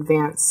was in an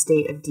advanced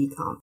state of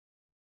decomp.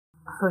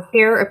 Her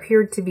hair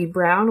appeared to be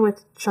brown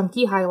with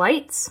chunky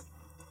highlights,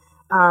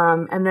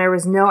 and there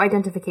was no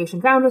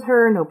identification found with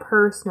her, no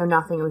purse, no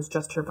nothing. It was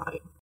just her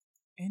body.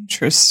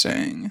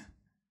 Interesting.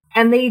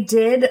 And they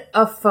did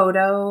a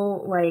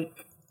photo,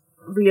 like,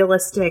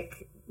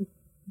 realistic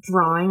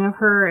drawing of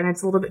her, and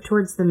it's a little bit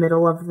towards the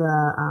middle of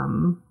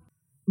the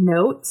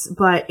notes,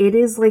 but it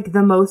is, like,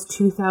 the most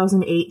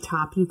 2008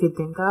 top you could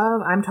think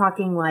of. I'm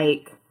talking,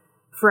 like,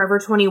 Forever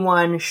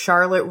 21,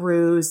 Charlotte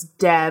Russe,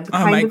 Deb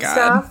kind of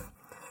stuff.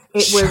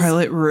 It was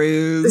Charlotte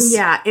Russe.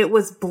 Yeah, it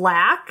was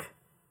black,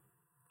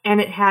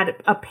 and it had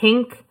a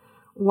pink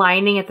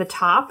lining at the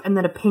top, and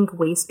then a pink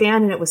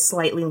waistband, and it was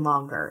slightly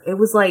longer. It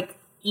was, like,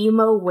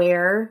 emo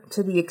wear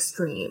to the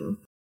extreme.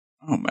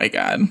 Oh my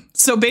god.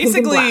 So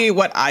basically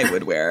what I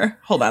would wear.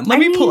 Hold on. Let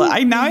me pull it.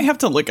 I have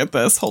to look at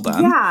this. Hold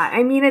on. Yeah,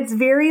 I mean, it's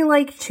very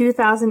like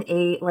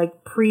 2008,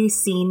 like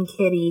pre-scene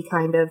kitty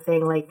kind of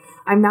thing. Like,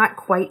 I'm not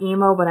quite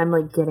emo, but I'm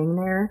like getting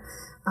there.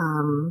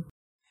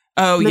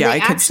 Oh yeah,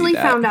 I could actually see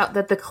that. found out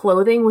that the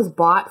clothing was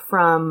bought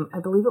from, I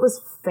believe it was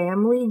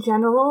Family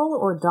General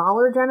or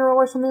Dollar General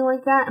or something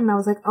like that. And I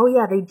was like, oh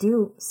yeah, they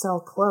do sell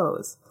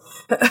clothes.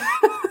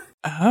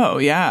 Oh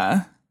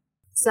yeah.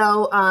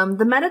 So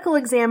the medical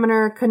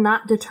examiner could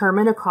not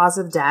determine a cause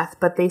of death,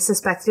 but they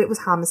suspected it was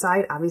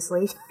homicide,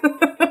 obviously.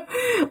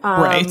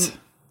 Right.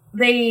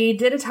 They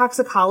did a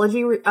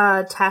toxicology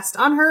test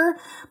on her,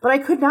 but I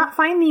could not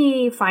find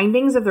the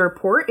findings of the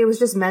report. It was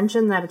just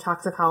mentioned that a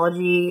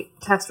toxicology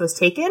test was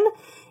taken,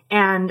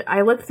 and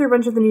I looked through a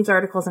bunch of the news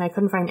articles, and I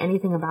couldn't find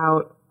anything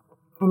about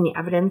any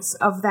evidence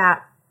of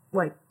that,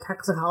 like,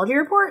 toxicology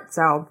report,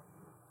 so...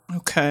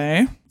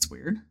 Okay. It's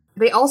weird.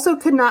 They also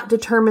could not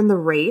determine the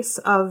race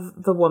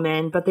of the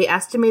woman, but they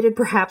estimated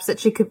perhaps that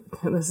she could,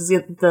 this is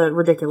the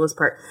ridiculous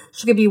part,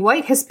 she could be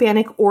white,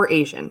 Hispanic, or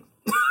Asian.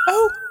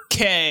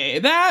 Okay,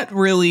 that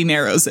really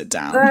narrows it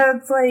down.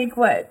 That's like,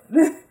 what?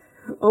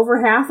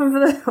 Over half of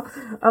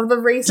the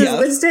races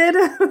listed?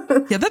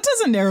 Yeah, that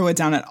doesn't narrow it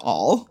down at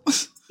all.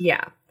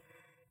 Yeah.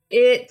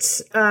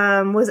 It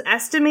was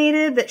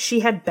estimated that she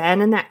had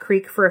been in that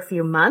creek for a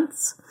few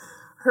months.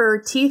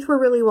 Her teeth were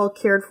really well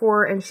cared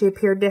for, and she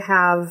appeared to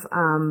have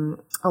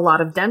a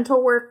lot of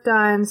dental work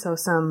done, so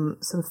some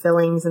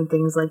fillings and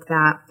things like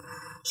that.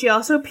 She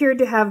also appeared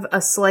to have a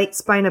slight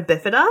spina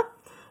bifida,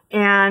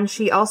 and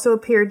she also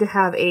appeared to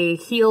have a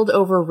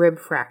healed-over rib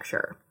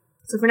fracture.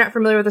 So if you're not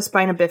familiar with the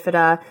spina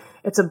bifida,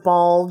 it's a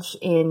bulge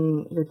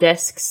in your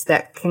discs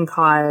that can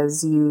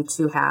cause you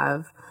to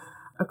have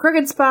a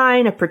crooked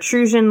spine, a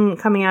protrusion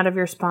coming out of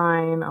your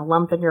spine, a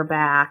lump in your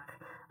back.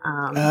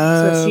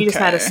 So she just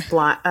had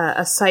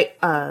a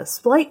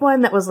slight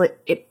one that was like,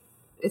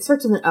 it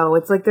starts with an O.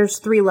 It's like there's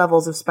 3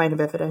 levels of spina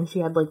bifida, and she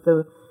had like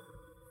the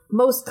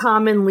most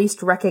common,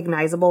 least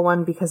recognizable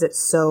one because it's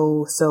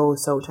so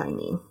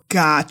tiny.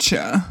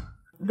 Gotcha.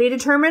 They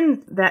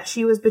determined that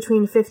she was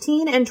between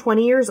 15 and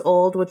 20 years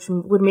old, which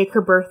would make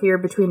her birth year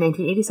between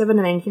 1987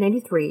 and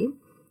 1993.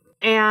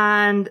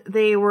 And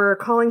they were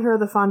calling her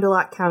the Fond du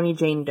Lac County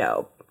Jane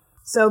Doe.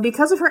 So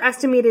because of her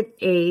estimated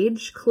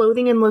age,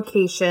 clothing, and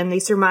location, they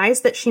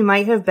surmised that she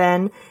might have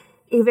been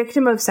a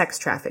victim of sex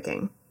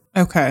trafficking.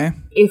 Okay.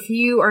 If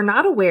you are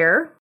not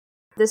aware,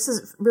 this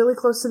is really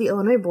close to the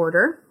Illinois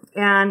border,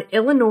 and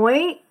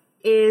Illinois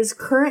is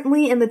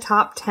currently in the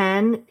top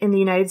 10 in the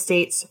United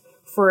States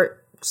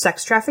for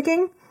sex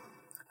trafficking.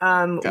 We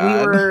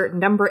were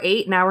number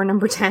 8, now we're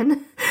number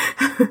 10.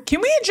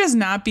 Can we just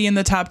not be in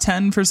the top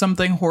 10 for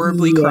something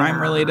horribly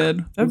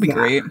crime-related? That'd be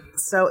great.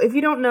 So if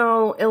you don't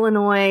know,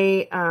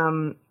 Illinois,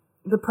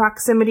 the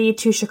proximity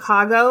to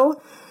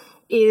Chicago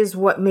is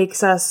what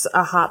makes us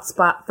a hot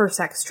spot for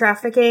sex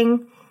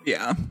trafficking.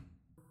 Yeah.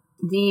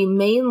 The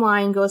main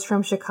line goes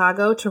from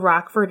Chicago to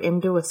Rockford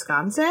into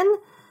Wisconsin,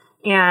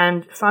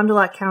 and Fond du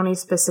Lac County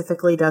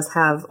specifically does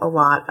have a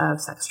lot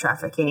of sex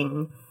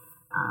trafficking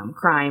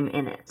crime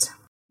in it.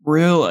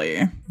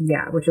 Really?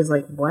 Yeah, which is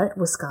like, what?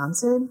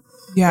 Wisconsin?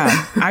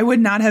 Yeah, I would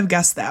not have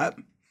guessed that.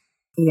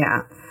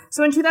 Yeah.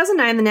 So in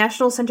 2009, the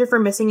National Center for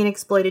Missing and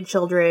Exploited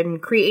Children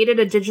created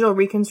a digital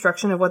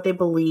reconstruction of what they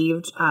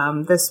believed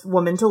this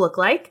woman to look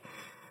like.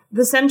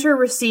 The center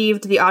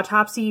received the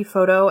autopsy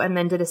photo and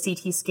then did a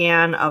CT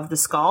scan of the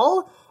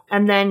skull,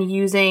 and then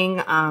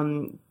using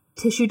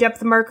tissue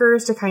depth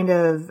markers to kind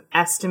of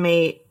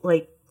estimate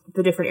like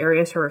the different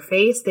areas for her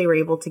face, they were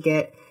able to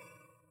get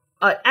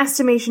an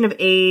estimation of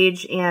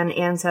age and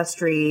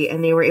ancestry,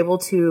 and they were able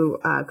to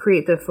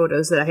create the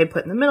photos that I had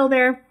put in the middle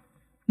there.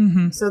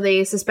 Mm-hmm. So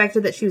they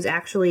suspected that she was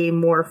actually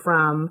more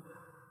from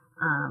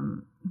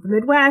the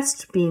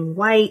Midwest, being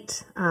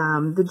white.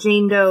 The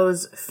Jane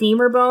Doe's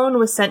femur bone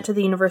was sent to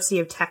the University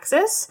of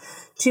Texas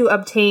to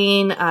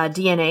obtain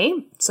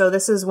DNA. So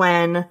this is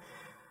when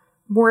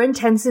more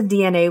intensive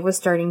DNA was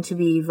starting to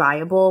be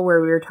viable, where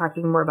we were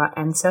talking more about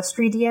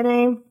ancestry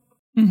DNA.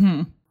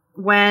 Mm-hmm.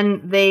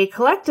 When they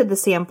collected the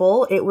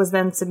sample, it was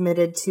then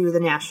submitted to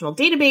the national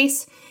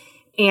database,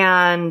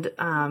 and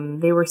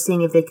they were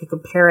seeing if they could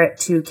compare it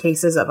to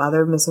cases of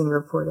other missing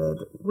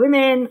reported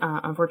women.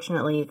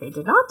 Unfortunately, they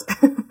did not.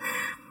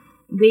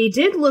 They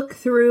did look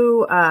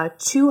through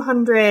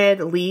 200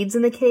 leads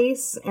in the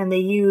case, and they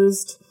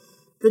used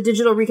the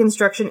digital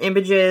reconstruction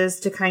images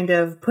to kind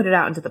of put it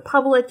out into the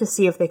public to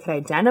see if they could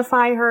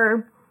identify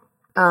her.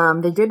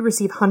 They did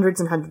receive hundreds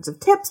and hundreds of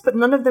tips, but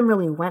none of them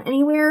really went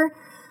anywhere.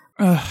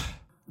 Ugh.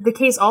 The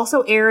case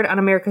also aired on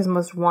America's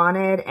Most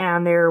Wanted,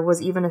 and there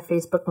was even a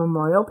Facebook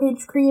memorial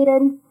page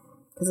created,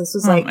 because this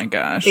was my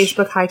gosh.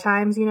 Facebook high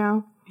times, you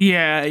know?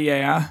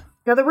 Yeah.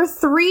 Now, there were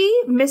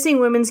 3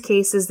 missing women's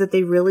cases that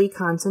they really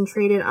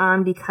concentrated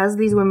on because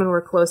these women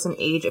were close in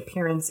age,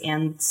 appearance,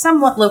 and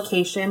somewhat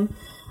location.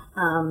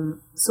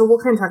 So we'll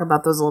kind of talk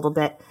about those a little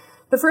bit.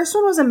 The first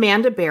one was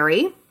Amanda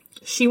Berry.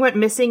 She went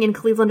missing in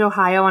Cleveland,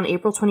 Ohio on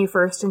April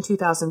 21st in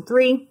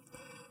 2003.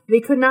 They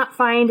could not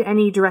find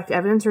any direct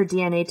evidence or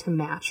DNA to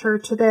match her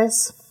to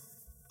this.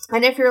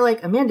 And if you're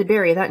like, Amanda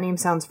Berry, that name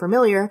sounds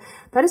familiar,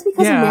 that is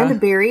because Amanda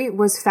Berry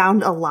was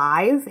found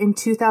alive in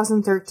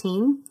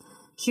 2013.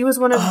 She was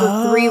one of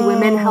the 3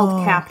 women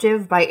held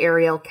captive by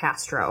Ariel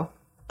Castro.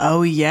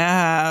 Oh,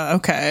 yeah.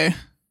 Okay.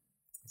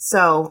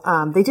 So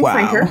they did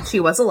find her. She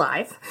was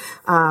alive.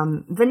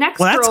 The next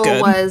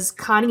girl was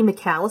Connie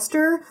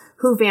McAllister,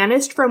 who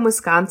vanished from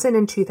Wisconsin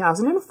in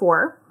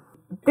 2004.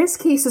 This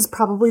case is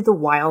probably the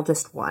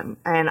wildest one,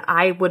 and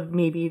I would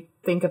maybe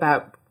think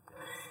about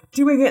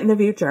doing it in the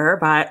future,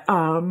 but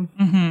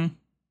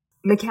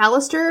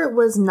McAllister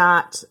was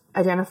not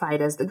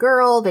identified as the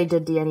girl. They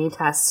did DNA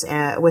tests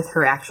with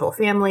her actual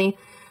family.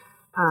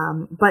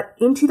 But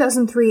in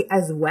 2003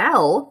 as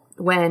well,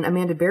 when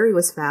Amanda Berry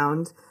was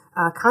found,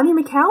 Connie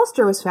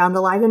McAllister was found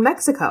alive in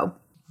Mexico.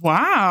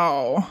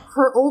 Wow.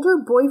 Her older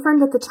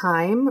boyfriend at the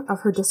time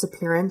of her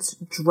disappearance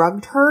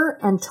drugged her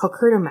and took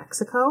her to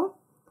Mexico.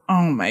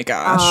 Oh my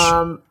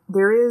gosh.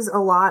 There is a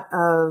lot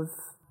of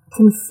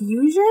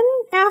confusion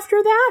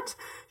after that.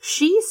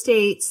 She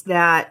states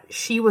that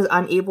she was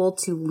unable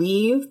to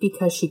leave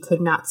because she could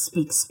not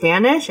speak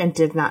Spanish and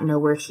did not know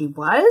where she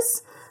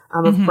was.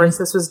 Of course,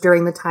 this was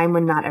during the time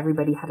when not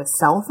everybody had a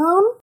cell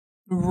phone.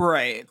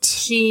 Right.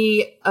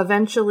 She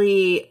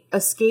eventually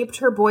escaped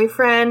her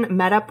boyfriend,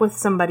 met up with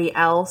somebody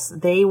else.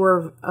 They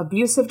were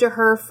abusive to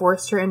her,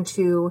 forced her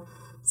into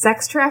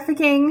sex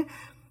trafficking,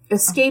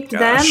 escaped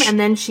them, and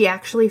then she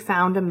actually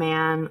found a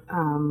man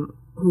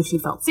who she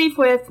felt safe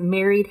with,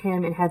 married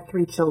him, and had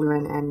 3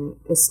 children, and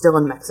is still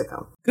in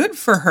Mexico. Good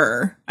for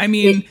her. I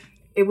mean,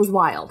 it was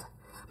wild.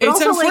 But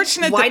it's also,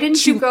 unfortunate. Why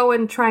didn't you go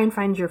and try and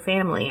find your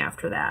family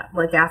after that?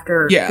 Like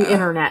after the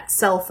internet,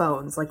 cell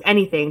phones, like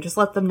anything, just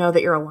let them know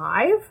that you're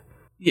alive.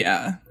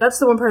 Yeah, that's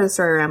the one part of the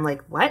story where I'm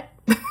like, what?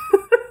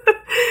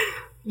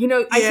 You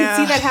know, I could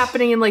see that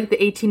happening in like the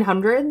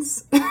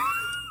 1800s,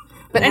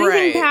 but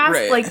anything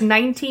past like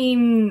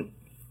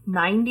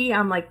 1990,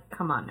 I'm like,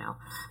 come on now.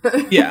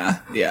 Yeah.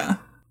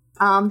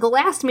 The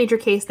last major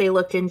case they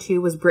looked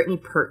into was Brittany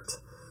Pert.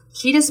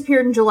 She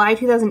disappeared in July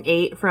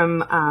 2008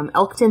 from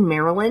Elkton,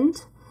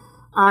 Maryland.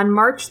 On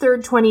March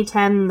 3rd,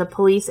 2010, the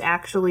police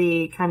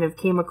actually kind of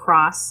came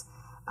across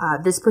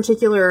this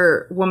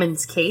particular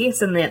woman's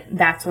case, and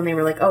that's when they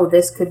were like, oh,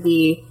 this could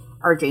be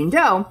our Jane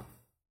Doe.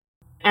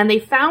 And they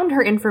found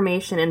her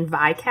information in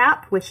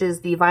VICAP, which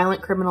is the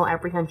Violent Criminal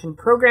Apprehension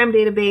Program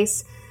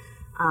database.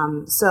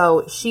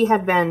 So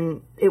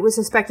it was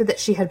suspected that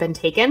she had been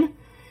taken.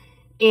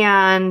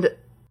 And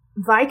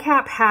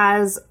VICAP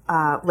has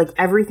like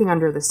everything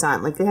under the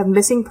sun. Like they have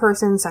missing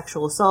persons,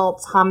 sexual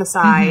assaults,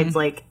 homicides,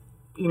 like,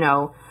 you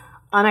know,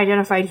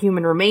 unidentified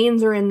human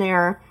remains are in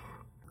there.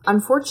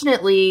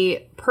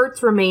 Unfortunately,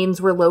 Pert's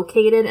remains were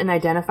located and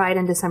identified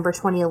in December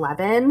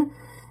 2011,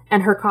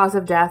 and her cause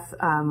of death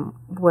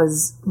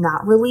was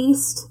not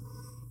released.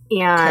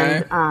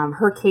 And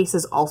her case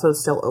is also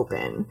still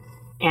open.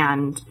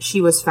 And she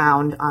was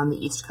found on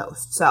the East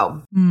Coast.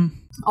 So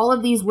all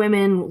of these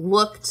women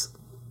looked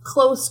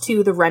close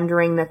to the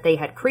rendering that they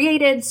had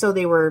created, so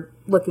they were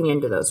looking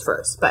into those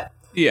first. But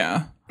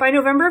by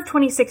November of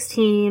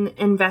 2016,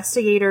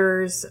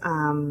 investigators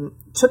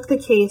took the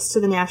case to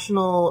the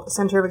National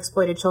Center of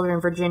Exploited Children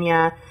in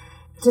Virginia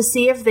to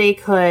see if they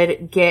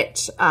could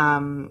get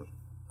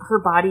her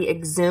body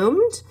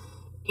exhumed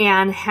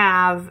and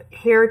have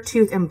hair,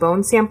 tooth, and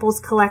bone samples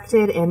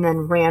collected and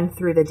then ran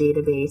through the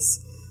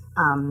database.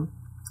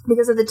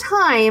 Because at the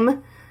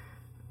time,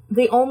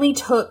 they only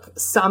took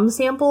some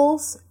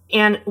samples,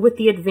 and with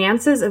the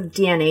advances of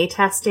DNA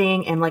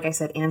testing and, like I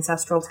said,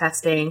 ancestral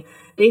testing,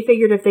 they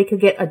figured if they could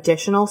get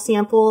additional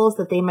samples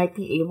that they might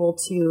be able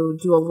to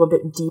do a little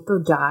bit deeper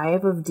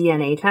dive of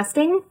DNA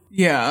testing.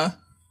 Yeah.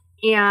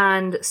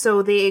 And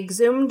so they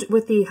exhumed,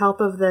 with the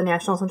help of the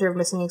National Center of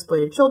Missing and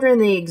Exploited Children,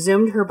 they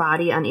exhumed her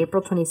body on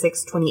April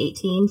 26,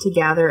 2018 to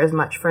gather as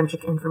much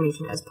forensic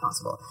information as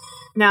possible.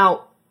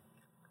 Now,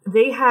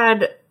 they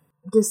had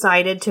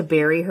decided to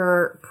bury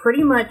her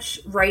pretty much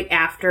in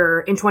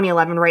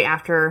 2011, right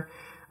after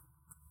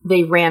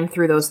they ran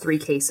through those 3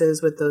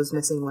 cases with those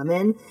missing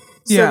women.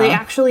 So they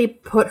actually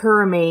put her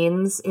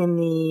remains in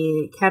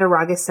the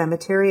Cattaraugus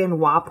Cemetery in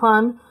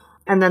Waupun,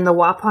 and then the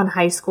Waupun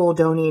High School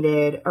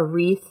donated a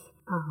wreath.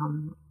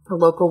 A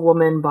local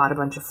woman bought a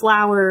bunch of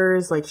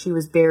flowers. Like, she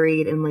was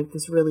buried in, like,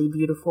 this really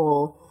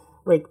beautiful,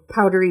 like,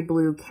 powdery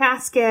blue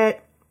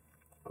casket.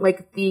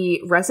 Like,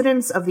 the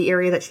residents of the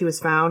area that she was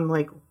found,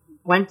 like,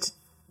 went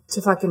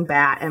to fucking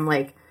bat and,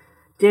 like,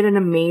 did an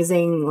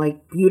amazing,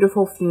 like,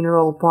 beautiful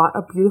funeral, bought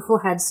a beautiful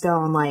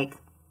headstone. Like,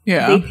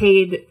 they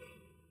paid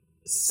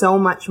so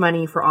much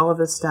money for all of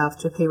this stuff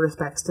to pay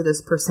respects to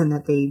this person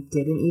that they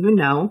didn't even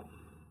know.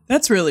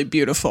 That's really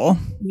beautiful.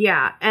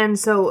 Yeah. And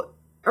so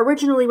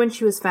originally when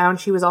she was found,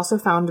 she was also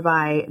found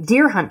by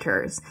deer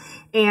hunters.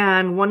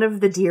 And one of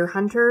the deer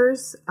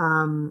hunters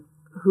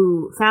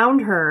who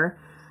found her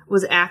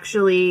was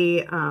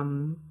actually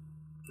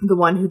the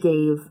one who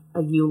gave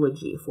a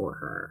eulogy for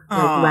her.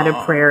 Like, read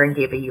a prayer and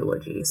gave a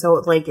eulogy. So,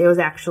 like, it was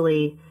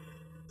actually,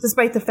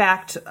 despite the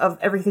fact of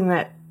everything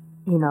that,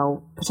 you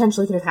know,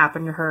 potentially could have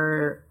happened to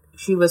her,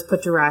 she was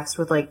put to rest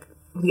with, like,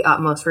 the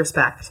utmost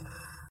respect.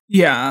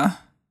 Yeah.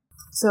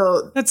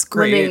 So that's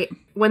great.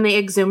 When they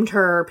exhumed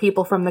her,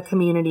 people from the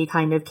community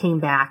kind of came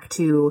back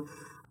to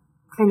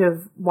kind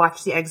of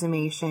watch the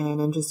exhumation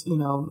and just, you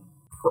know,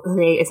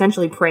 they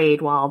essentially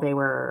prayed while they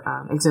were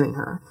exhuming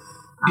her.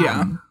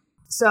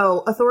 So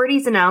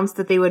authorities announced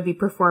that they would be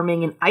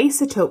performing an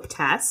isotope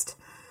test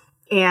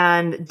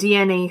and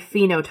DNA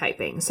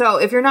phenotyping. So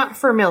if you're not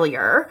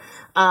familiar,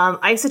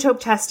 isotope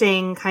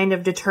testing kind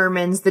of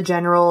determines the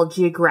general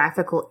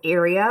geographical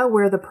area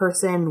where the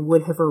person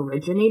would have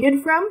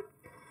originated from.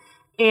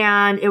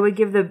 And it would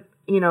give the,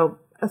 you know,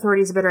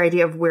 authorities a better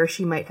idea of where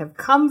she might have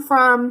come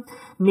from,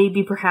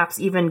 maybe perhaps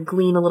even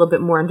glean a little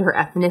bit more into her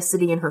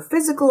ethnicity and her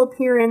physical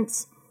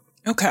appearance.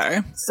 Okay.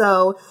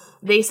 So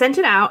they sent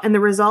it out, and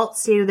the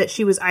results stated that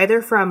she was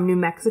either from New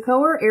Mexico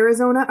or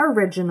Arizona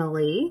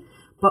originally,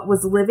 but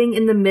was living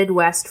in the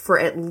Midwest for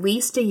at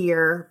least a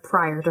year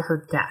prior to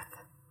her death.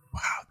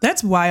 Wow.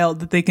 That's wild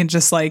that they can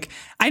just, like,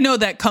 I know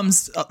that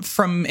comes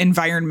from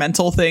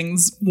environmental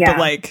things, but,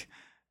 like,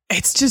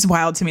 it's just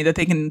wild to me that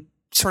they can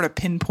sort of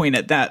pinpoint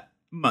it that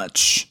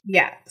much.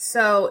 Yeah.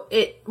 So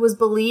it was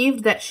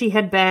believed that she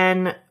had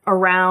been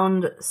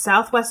around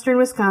southwestern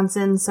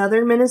Wisconsin,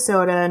 southern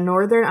Minnesota,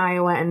 northern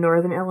Iowa, and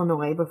northern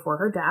Illinois before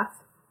her death.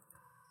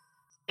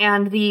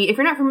 And if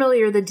you're not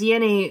familiar, the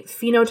DNA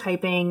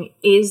phenotyping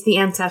is the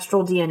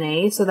ancestral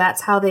DNA. So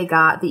that's how they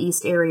got the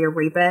East Area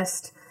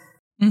Rapist.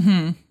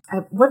 Mm-hmm.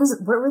 What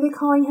were they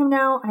calling him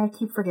now? I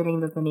keep forgetting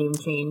that the name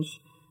changed.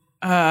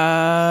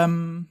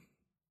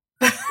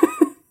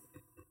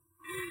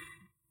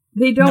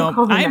 They don't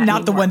call him that I'm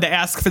not anymore. the one to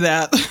ask for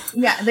that.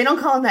 Yeah, they don't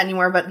call him that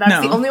anymore, but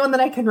that's the only one that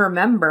I can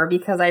remember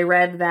because I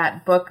read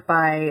that book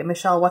by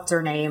Michelle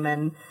What's-Her-Name,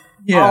 and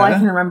all I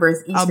can remember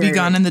is Easter. I'll Be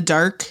Gone in the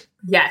Dark.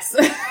 Yes.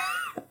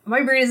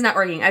 My brain is not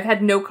working. I've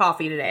had no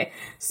coffee today,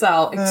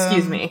 so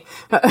excuse me.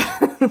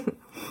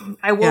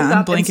 I woke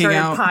up and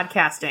started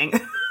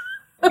podcasting.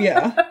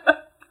 Yeah.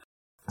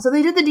 So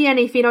they did the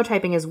DNA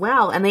phenotyping as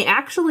well, and they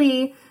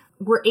actually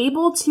were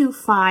able to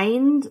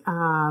find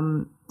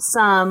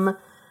some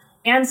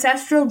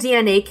ancestral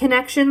DNA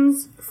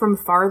connections from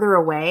farther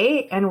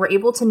away, and were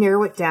able to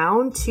narrow it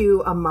down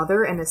to a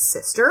mother and a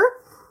sister.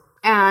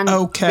 And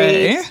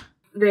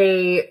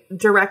they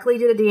directly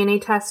did a DNA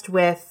test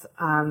with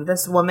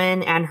this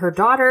woman and her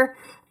daughter,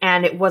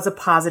 and it was a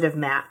positive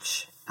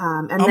match.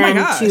 And then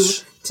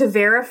to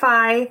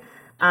verify,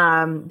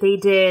 they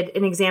did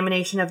an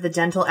examination of the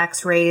dental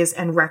x-rays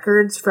and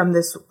records from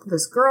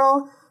this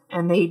girl,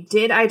 and they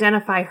did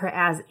identify her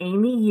as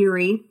Amy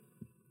Yuri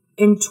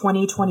in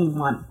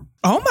 2021.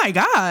 Oh my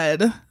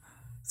God.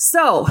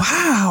 So,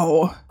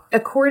 wow.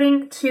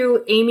 According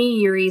to Amy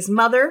Yuri's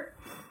mother,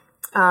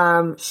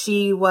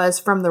 she was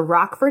from the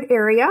Rockford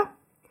area.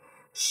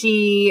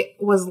 She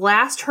was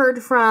last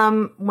heard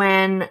from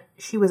when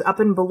she was up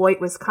in Beloit,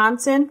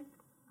 Wisconsin.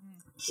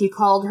 She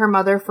called her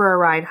mother for a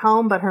ride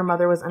home, but her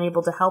mother was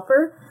unable to help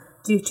her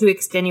due to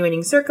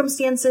extenuating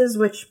circumstances,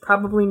 which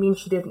probably means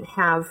she didn't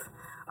have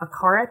a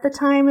car at the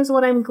time, is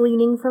what I'm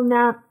gleaning from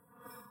that.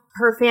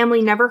 Her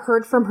family never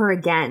heard from her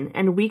again,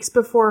 and weeks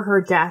before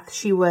her death,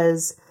 she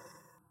was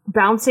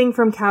bouncing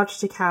from couch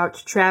to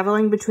couch,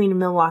 traveling between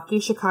Milwaukee,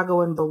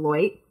 Chicago, and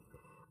Beloit.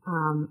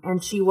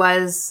 And she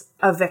was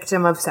a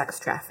victim of sex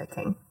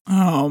trafficking.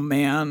 Oh,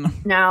 man.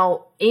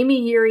 Now,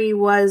 Amy Yuri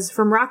was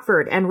from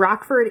Rockford, and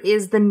Rockford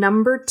is the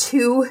number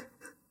 2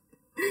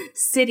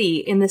 city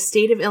in the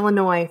state of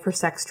Illinois for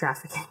sex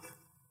trafficking.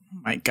 Oh,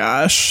 my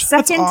gosh.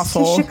 Second That's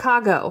awful. to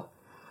Chicago.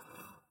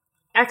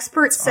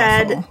 Experts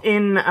said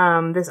in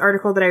this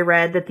article that I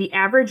read that the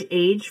average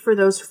age for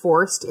those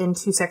forced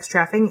into sex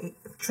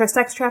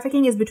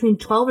trafficking is between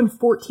 12 and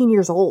 14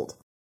 years old.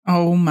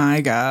 Oh,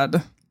 my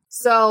God.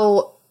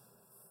 So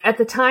at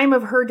the time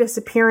of her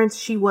disappearance,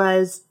 she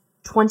was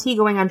 20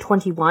 going on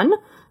 21.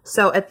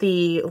 So at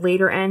the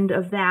later end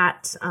of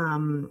that,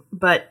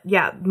 but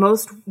yeah,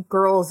 most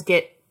girls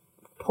get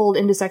pulled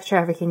into sex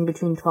trafficking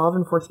between 12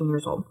 and 14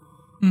 years old.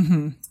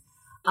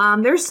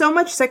 There's so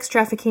much sex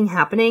trafficking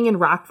happening in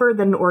Rockford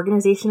that an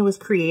organization was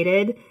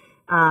created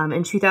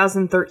in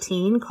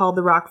 2013 called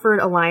the Rockford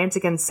Alliance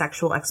Against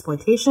Sexual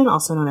Exploitation,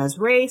 also known as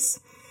RACE.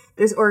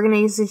 This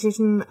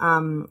organization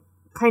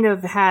kind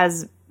of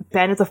has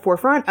been at the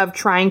forefront of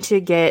trying to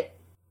get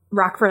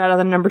Rockford out of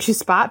the number 2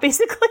 spot,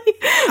 basically.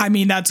 I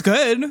mean, that's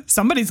good.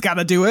 Somebody's got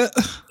to do it.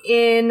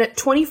 In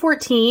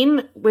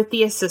 2014, with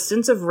the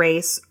assistance of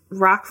RACE,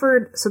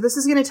 Rockford, so this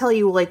is going to tell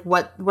you like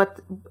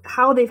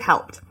how they've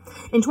helped.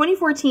 In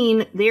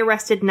 2014, they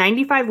arrested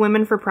 95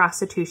 women for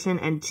prostitution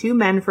and 2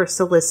 men for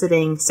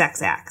soliciting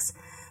sex acts.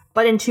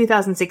 But in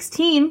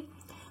 2016,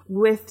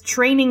 with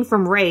training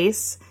from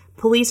RACE,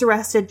 police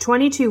arrested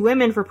 22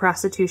 women for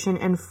prostitution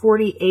and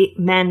 48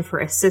 men for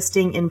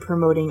assisting in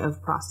promoting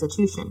of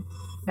prostitution.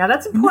 Now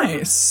that's important.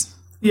 Nice.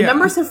 Yeah. The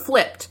numbers have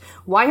flipped.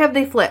 Why have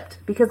they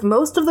flipped? Because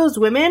most of those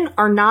women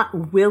are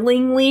not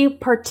willingly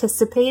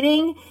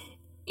participating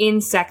in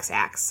sex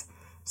acts.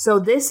 So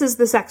this is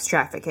the sex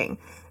trafficking.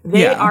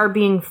 They are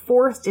being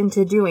forced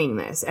into doing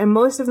this. And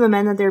most of the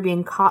men that they're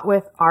being caught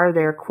with are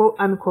their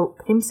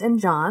quote-unquote pimps and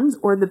johns,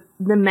 or the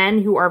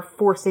men who are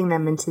forcing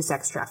them into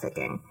sex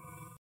trafficking.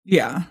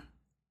 Yeah.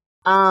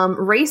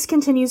 RACE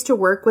continues to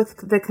work with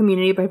the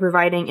community by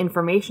providing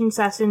information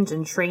sessions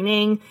and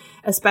training,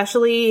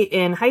 especially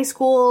in high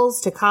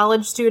schools, to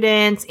college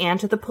students, and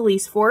to the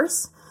police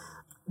force.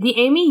 The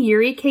Amy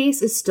Yuri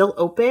case is still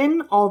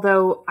open,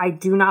 although I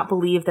do not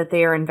believe that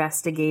they are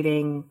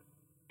investigating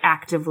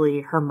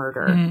actively her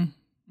murder.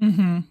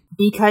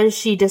 Because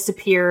she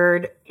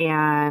disappeared,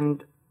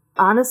 and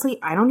honestly,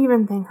 I don't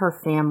even think her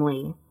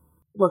family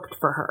looked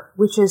for her,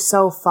 which is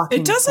so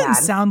fucking It doesn't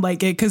sad. sound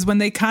like it, because when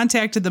they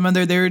contacted the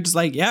mother, they were just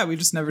like, yeah, we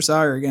just never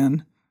saw her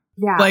again.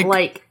 Yeah,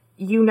 like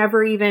you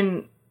never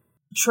even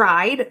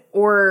tried,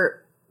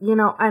 or, you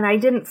know, and I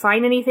didn't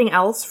find anything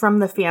else from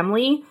the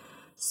family.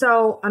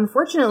 So,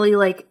 unfortunately,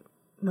 like,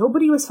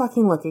 nobody was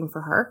fucking looking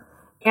for her.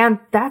 And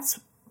that's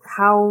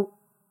how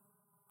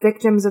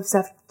victims of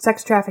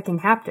sex trafficking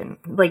happen.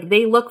 Like,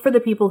 they look for the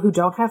people who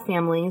don't have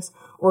families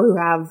or who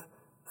have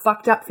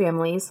fucked up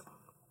families.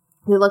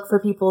 They look for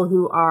people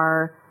who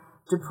are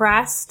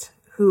depressed,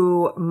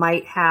 who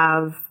might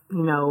have,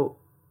 you know,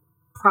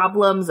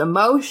 problems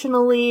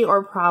emotionally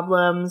or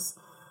problems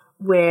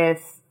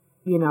with,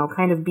 you know,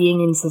 kind of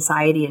being in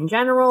society in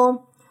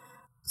general.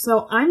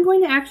 So I'm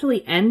going to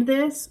actually end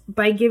this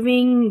by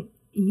giving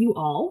you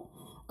all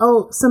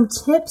some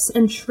tips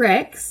and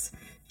tricks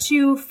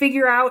to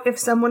figure out if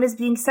someone is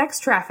being sex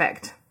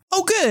trafficked.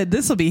 Oh, good.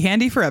 This will be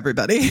handy for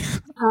everybody.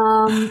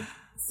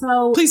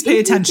 So please pay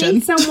attention. If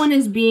you think someone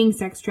is being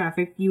sex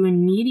trafficked, you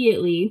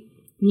immediately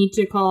need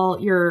to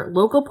call your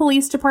local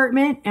police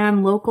department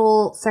and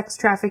local sex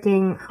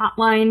trafficking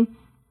hotline.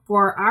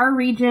 For our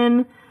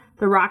region,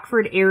 the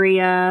Rockford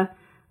area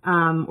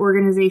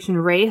organization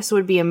RACE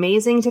would be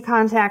amazing to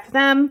contact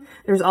them.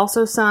 There's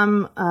also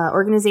some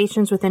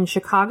organizations within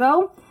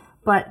Chicago,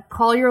 but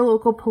call your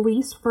local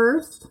police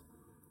first.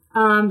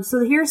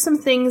 So here's some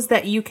things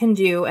that you can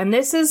do, and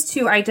this is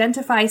to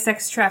identify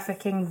sex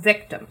trafficking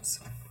victims.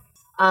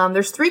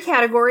 There's 3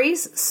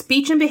 categories: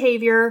 speech and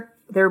behavior,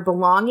 their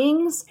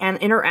belongings, and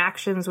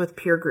interactions with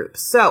peer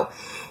groups. So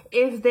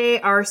if they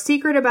are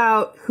secret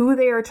about who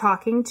they are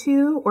talking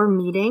to or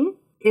meeting,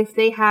 if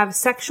they have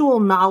sexual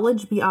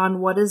knowledge beyond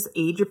what is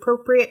age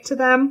appropriate to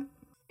them,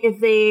 if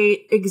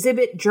they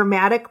exhibit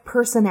dramatic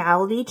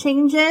personality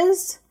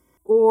changes,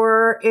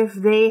 or if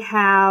they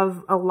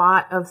have a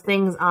lot of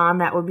things on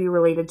that would be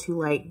related to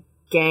like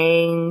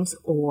gangs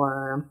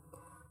or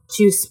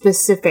to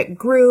specific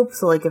groups.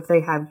 So like if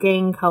they have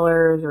gang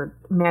colors or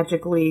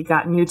magically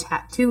got new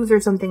tattoos or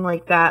something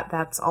like that,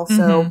 that's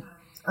also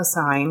a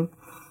sign.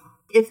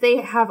 If they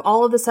have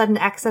all of a sudden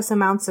excess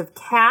amounts of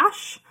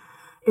cash,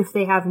 if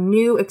they have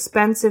new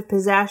expensive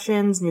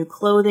possessions, new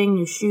clothing,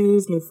 new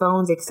shoes, new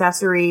phones,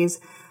 accessories,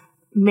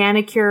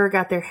 manicure,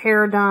 got their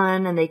hair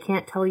done, and they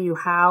can't tell you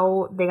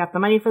how they got the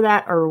money for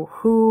that or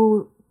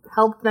who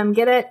helped them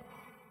get it.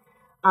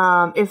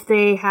 If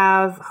they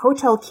have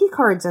hotel key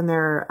cards in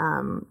their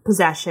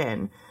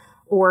possession,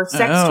 or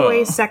sex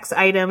toys, sex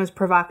items,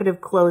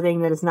 provocative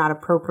clothing that is not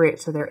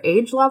appropriate to their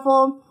age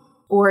level,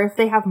 or if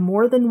they have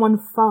more than one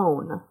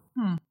phone.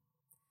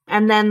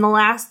 And then the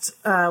last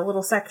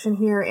little section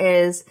here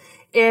is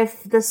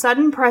if the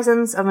sudden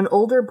presence of an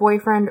older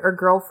boyfriend or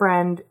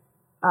girlfriend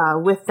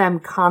with them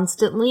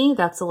constantly,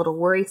 that's a little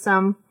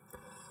worrisome.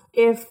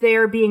 If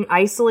they're being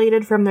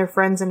isolated from their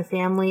friends and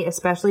family,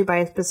 especially by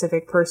a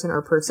specific person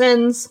or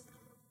persons.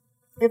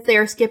 If they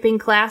are skipping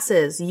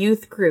classes,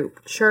 youth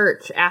group,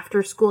 church,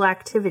 after-school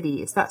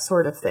activities, that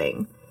sort of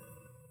thing.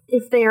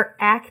 If they are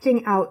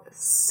acting out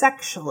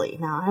sexually.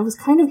 Now, I was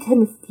kind of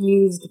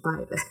confused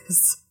by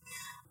this.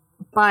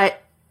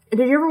 But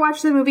did you ever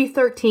watch the movie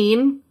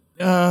 13?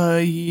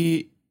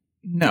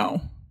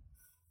 No.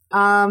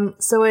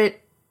 So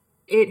it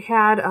it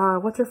had,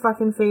 what's her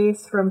fucking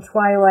face from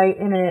Twilight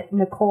in it,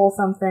 Nicole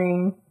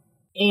something.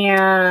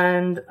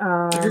 And,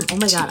 oh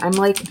my god, I'm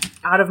like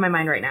out of my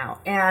mind right now.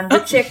 And the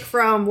chick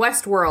from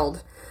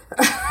Westworld.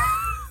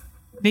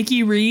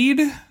 Nikki Reed?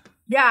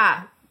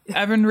 Yeah.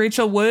 Evan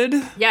Rachel Wood?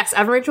 Yes,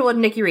 Evan Rachel Wood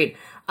and Nikki Reed.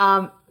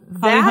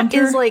 That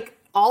is like,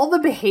 all the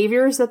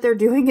behaviors that they're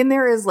doing in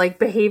there is like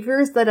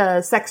behaviors that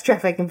a sex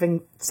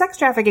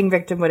trafficking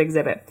victim would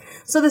exhibit.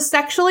 So the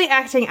sexually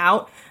acting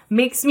out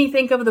makes me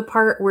think of the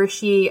part where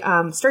she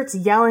starts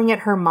yelling at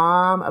her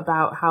mom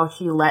about how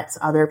she lets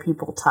other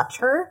people touch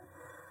her.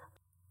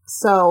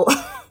 So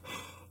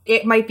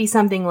it might be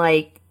something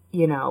like,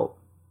 you know,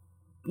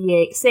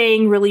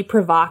 saying really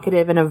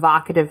provocative and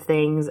evocative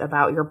things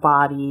about your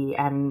body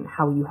and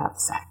how you have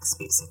sex,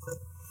 basically.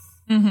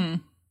 Mm-hmm.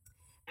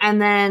 And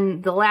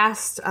then the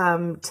last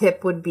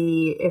tip would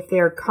be if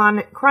they're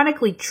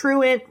chronically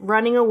truant,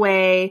 running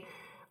away,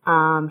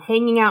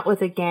 hanging out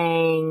with a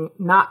gang,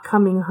 not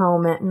coming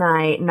home at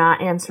night,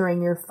 not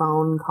answering your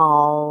phone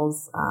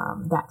calls,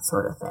 that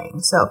sort of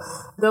thing. So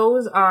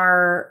those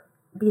are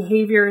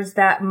behaviors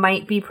that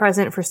might be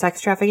present for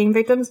sex trafficking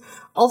victims.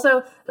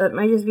 Also, that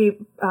might just be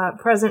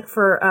present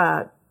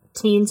for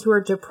teens who are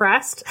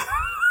depressed.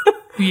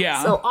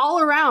 Yeah. So all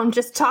around,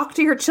 just talk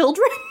to your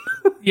children.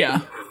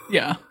 Yeah.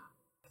 Yeah.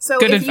 So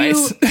Good if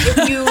advice.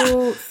 if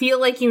you feel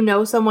like you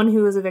know someone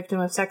who is a victim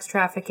of sex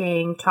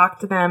trafficking, talk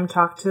to them,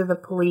 talk to the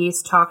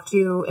police, talk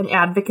to an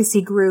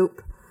advocacy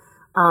group.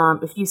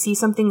 If you see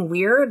something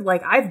weird,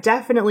 like I've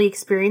definitely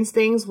experienced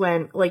things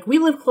when, like, we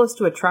live close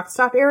to a truck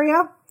stop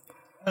area.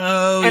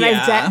 Oh, and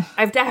yeah.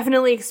 I've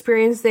definitely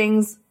experienced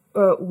things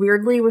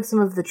weirdly with some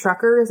of the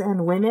truckers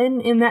and women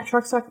in that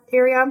truck stop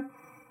area.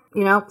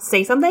 You know,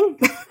 say something.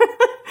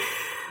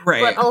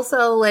 Right. But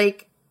also,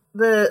 like,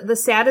 the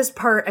saddest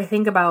part, I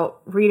think,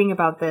 about reading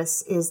about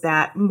this is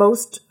that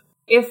most,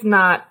 if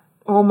not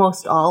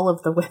almost all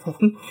of the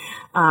women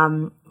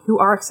who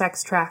are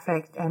sex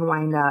trafficked and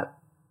wind up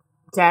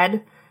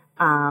dead,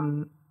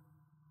 wind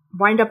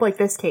up like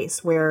this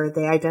case where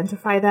they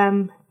identify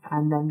them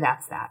and then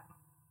that's that.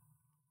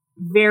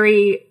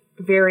 Very,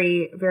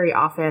 very, very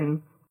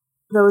often,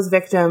 those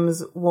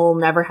victims will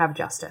never have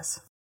justice.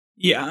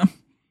 Yeah.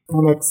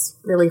 And it's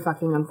really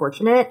fucking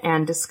unfortunate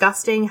and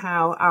disgusting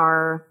how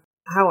our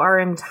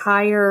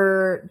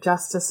entire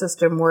justice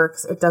system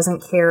works. It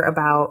doesn't care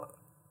about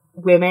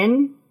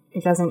women.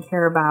 It doesn't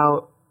care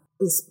about,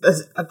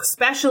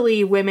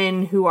 especially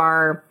women who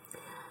are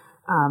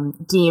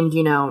deemed,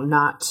 you know,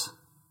 not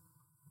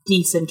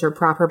decent or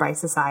proper by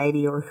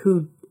society, or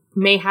who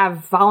may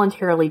have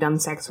voluntarily done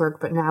sex work,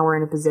 but now are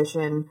in a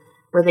position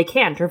where they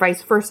can't, or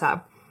vice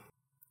versa.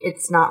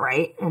 It's not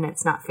right, and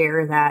it's not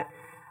fair that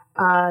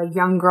a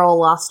young girl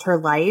lost her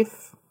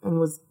life and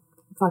was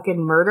fucking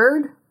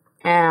murdered,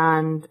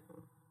 and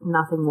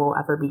nothing will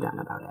ever be done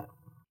about it.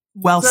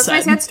 Well so said.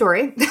 That's my sad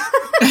story.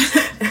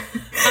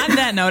 On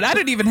that note, I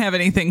don't even have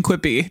anything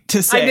quippy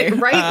to say.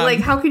 Right? Like,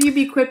 how can you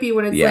be quippy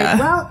when it's like,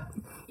 well,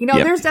 you know,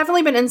 there's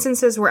definitely been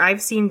instances where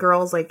I've seen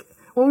girls, like,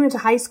 when we went to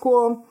high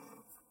school,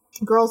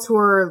 girls who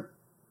are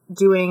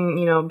doing,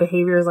 you know,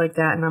 behaviors like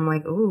that, and I'm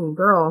like, ooh,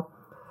 girl.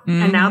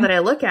 Mm-hmm. And now that I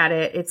look at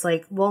it, it's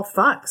like, well,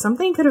 fuck,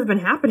 something could have been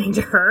happening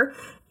to her,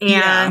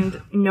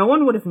 and no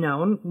one would have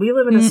known. We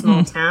live in a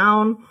small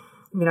town,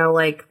 you know,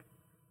 like,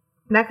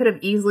 that could have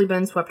easily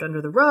been swept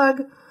under the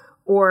rug,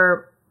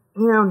 or,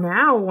 you know,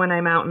 now when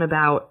I'm out and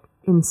about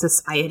in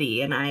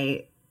society and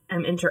I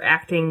am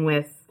interacting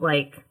with,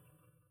 like,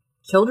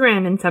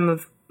 children in some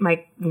of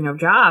my, you know,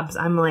 jobs,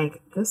 I'm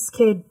like, this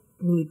kid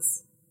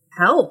needs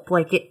help.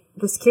 Like,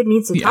 this kid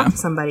needs to talk to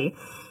somebody.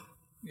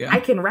 Yeah. I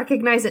can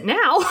recognize it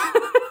now.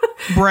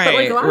 Right. But,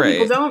 like, a lot of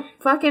people don't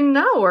fucking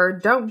know or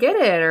don't get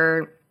it,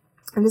 or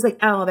I'm just like,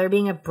 oh, they're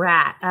being a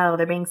brat. Oh,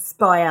 they're being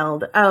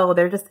spoiled. Oh,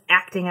 they're just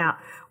acting out.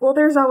 Well,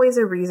 there's always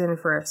a reason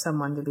for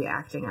someone to be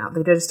acting out.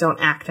 They just don't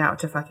act out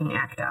to fucking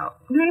act out.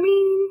 You know what I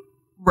mean?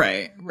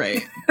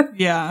 Right.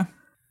 Yeah.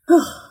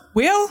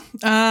 Well,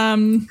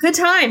 good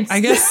times. I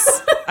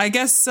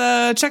guess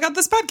check out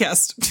this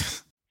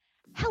podcast.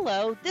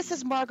 Hello, this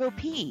is Margot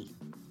P.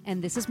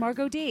 And this is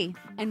Margot D.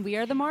 And we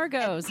are the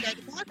Margos. We are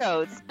the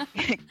Margos,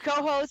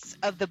 co-hosts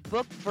of the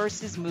Book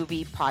versus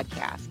Movie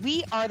podcast.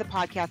 We are the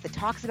podcast that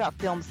talks about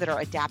films that are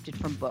adapted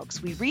from books.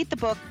 We read the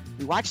book,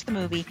 we watch the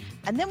movie,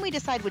 and then we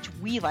decide which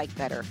we like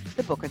better,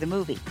 the book or the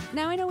movie.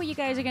 Now, I know what you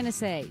guys are going to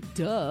say.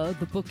 Duh,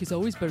 the book is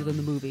always better than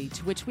the movie.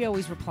 To which we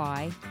always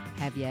reply,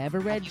 have you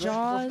ever read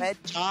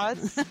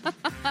Jaws?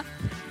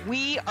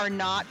 We are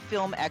not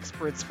film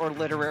experts or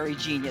literary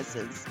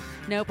geniuses.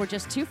 Nope, we're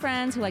just two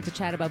friends who like to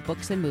chat about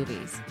books and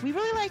movies. We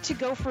really like to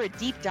go for a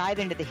deep dive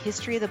into the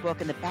history of the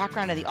book and the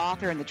background of the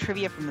author and the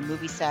trivia from the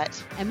movie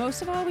set. And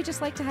most of all, we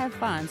just like to have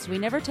fun, so we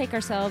never take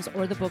ourselves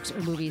or the books or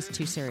movies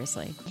too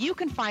seriously. You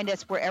can find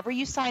us wherever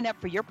you sign up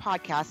for your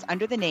podcast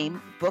under the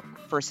name Book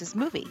versus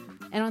Movie.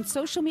 And on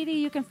social media,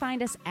 you can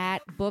find us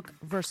at Book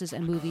versus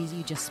and Movies.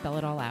 You just spell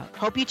it all out.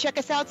 Hope you check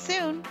us out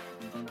soon.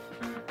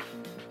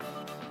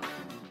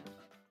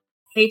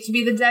 Hate to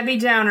be the Debbie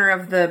Downer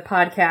of the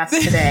podcast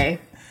today.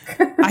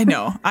 I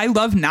know. I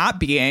love not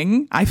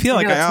being. I feel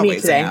like I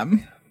always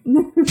am.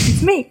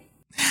 It's me.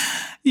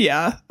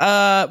 Yeah.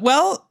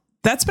 Well,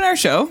 that's been our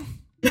show.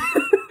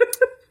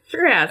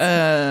 Sure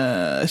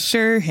has.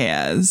 Sure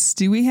has.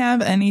 Do we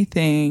have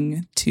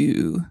anything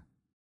to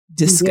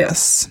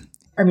discuss?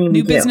 I mean,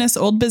 new business,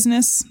 old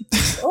business?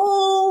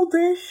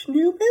 Oldish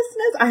new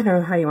business? I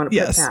don't know how you want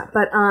to put that.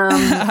 But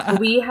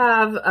we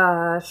have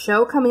a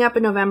show coming up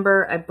in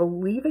November. I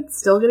believe it's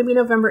still going to be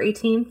November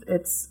 18th.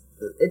 It's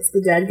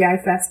the Dead Guy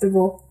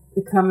Festival.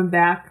 We're coming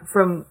back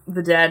from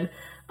the dead.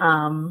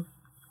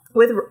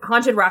 With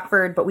Haunted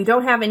Rockford, but we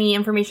don't have any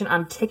information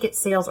on ticket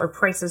sales or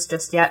prices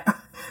just yet,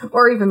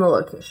 or even the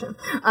location.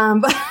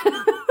 But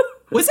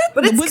was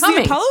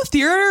the Apollo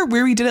Theater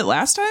where we did it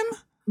last time?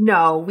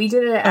 No, we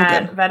did it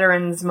at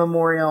Veterans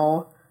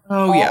Memorial.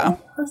 Oh yeah,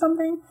 or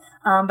something.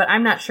 But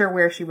I'm not sure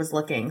where she was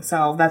looking,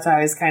 so that's why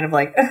I was kind of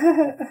like,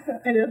 I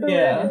don't know.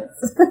 Yeah.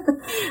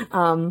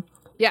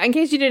 Yeah. In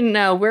case you didn't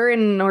know, we're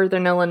in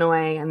northern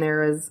Illinois, and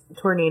there was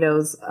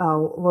tornadoes a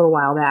little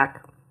while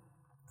back,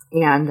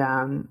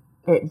 and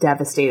it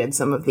devastated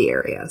some of the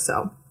area.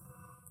 So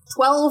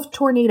 12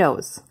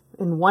 tornadoes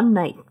in one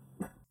night.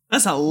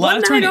 That's a lot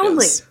of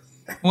tornadoes.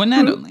 One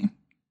night only.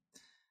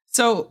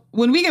 So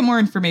when we get more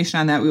information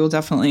on that, we will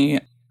post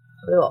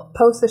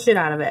the shit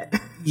out of it.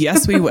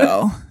 Yes, we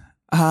will.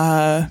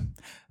 But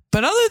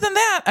other than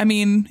that, I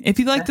mean, if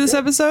you like this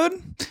episode,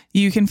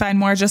 you can find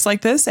more just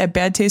like this at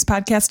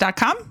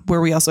badtastepodcast.com,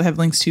 where we also have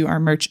links to our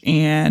merch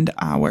and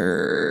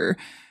our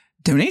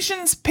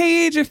donations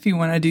page if you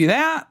want to do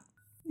that.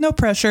 No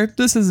pressure.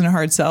 This isn't a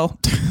hard sell.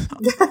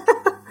 Listen,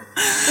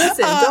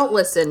 don't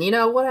listen.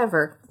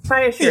 Whatever.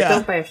 Buy a shirt.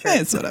 Don't buy a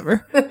shirt. It's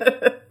whatever.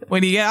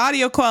 When you get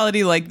audio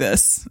quality like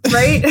this.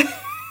 Right?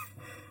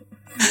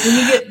 When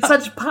you get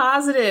such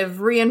positive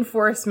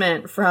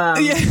reinforcement from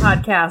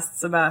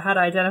podcasts about how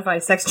to identify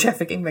sex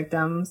trafficking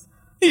victims.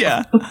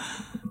 Yeah.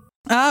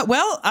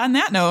 Well, on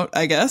that note,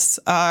 I guess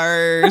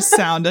our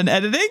sound and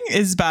editing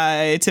is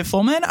by Tiff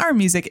Fullman. Our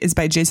music is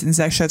by Jason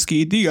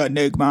Zakshevsky, the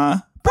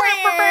Enigma.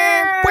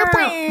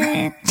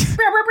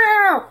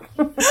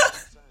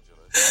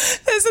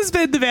 This has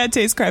been the Bad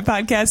Taste Crime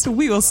Podcast.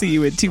 We will see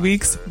you in 2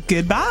 weeks.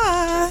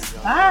 Goodbye.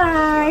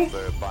 Bye.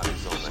 Their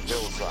bodies on the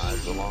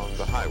hillsides along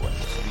the highway.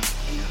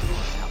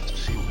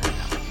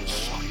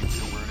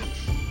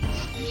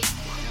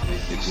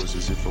 It was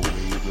as if a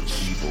wave of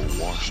evil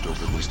washed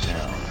over this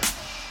town.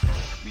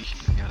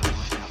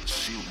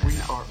 We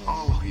are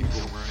all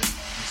people in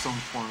some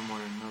form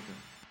or another.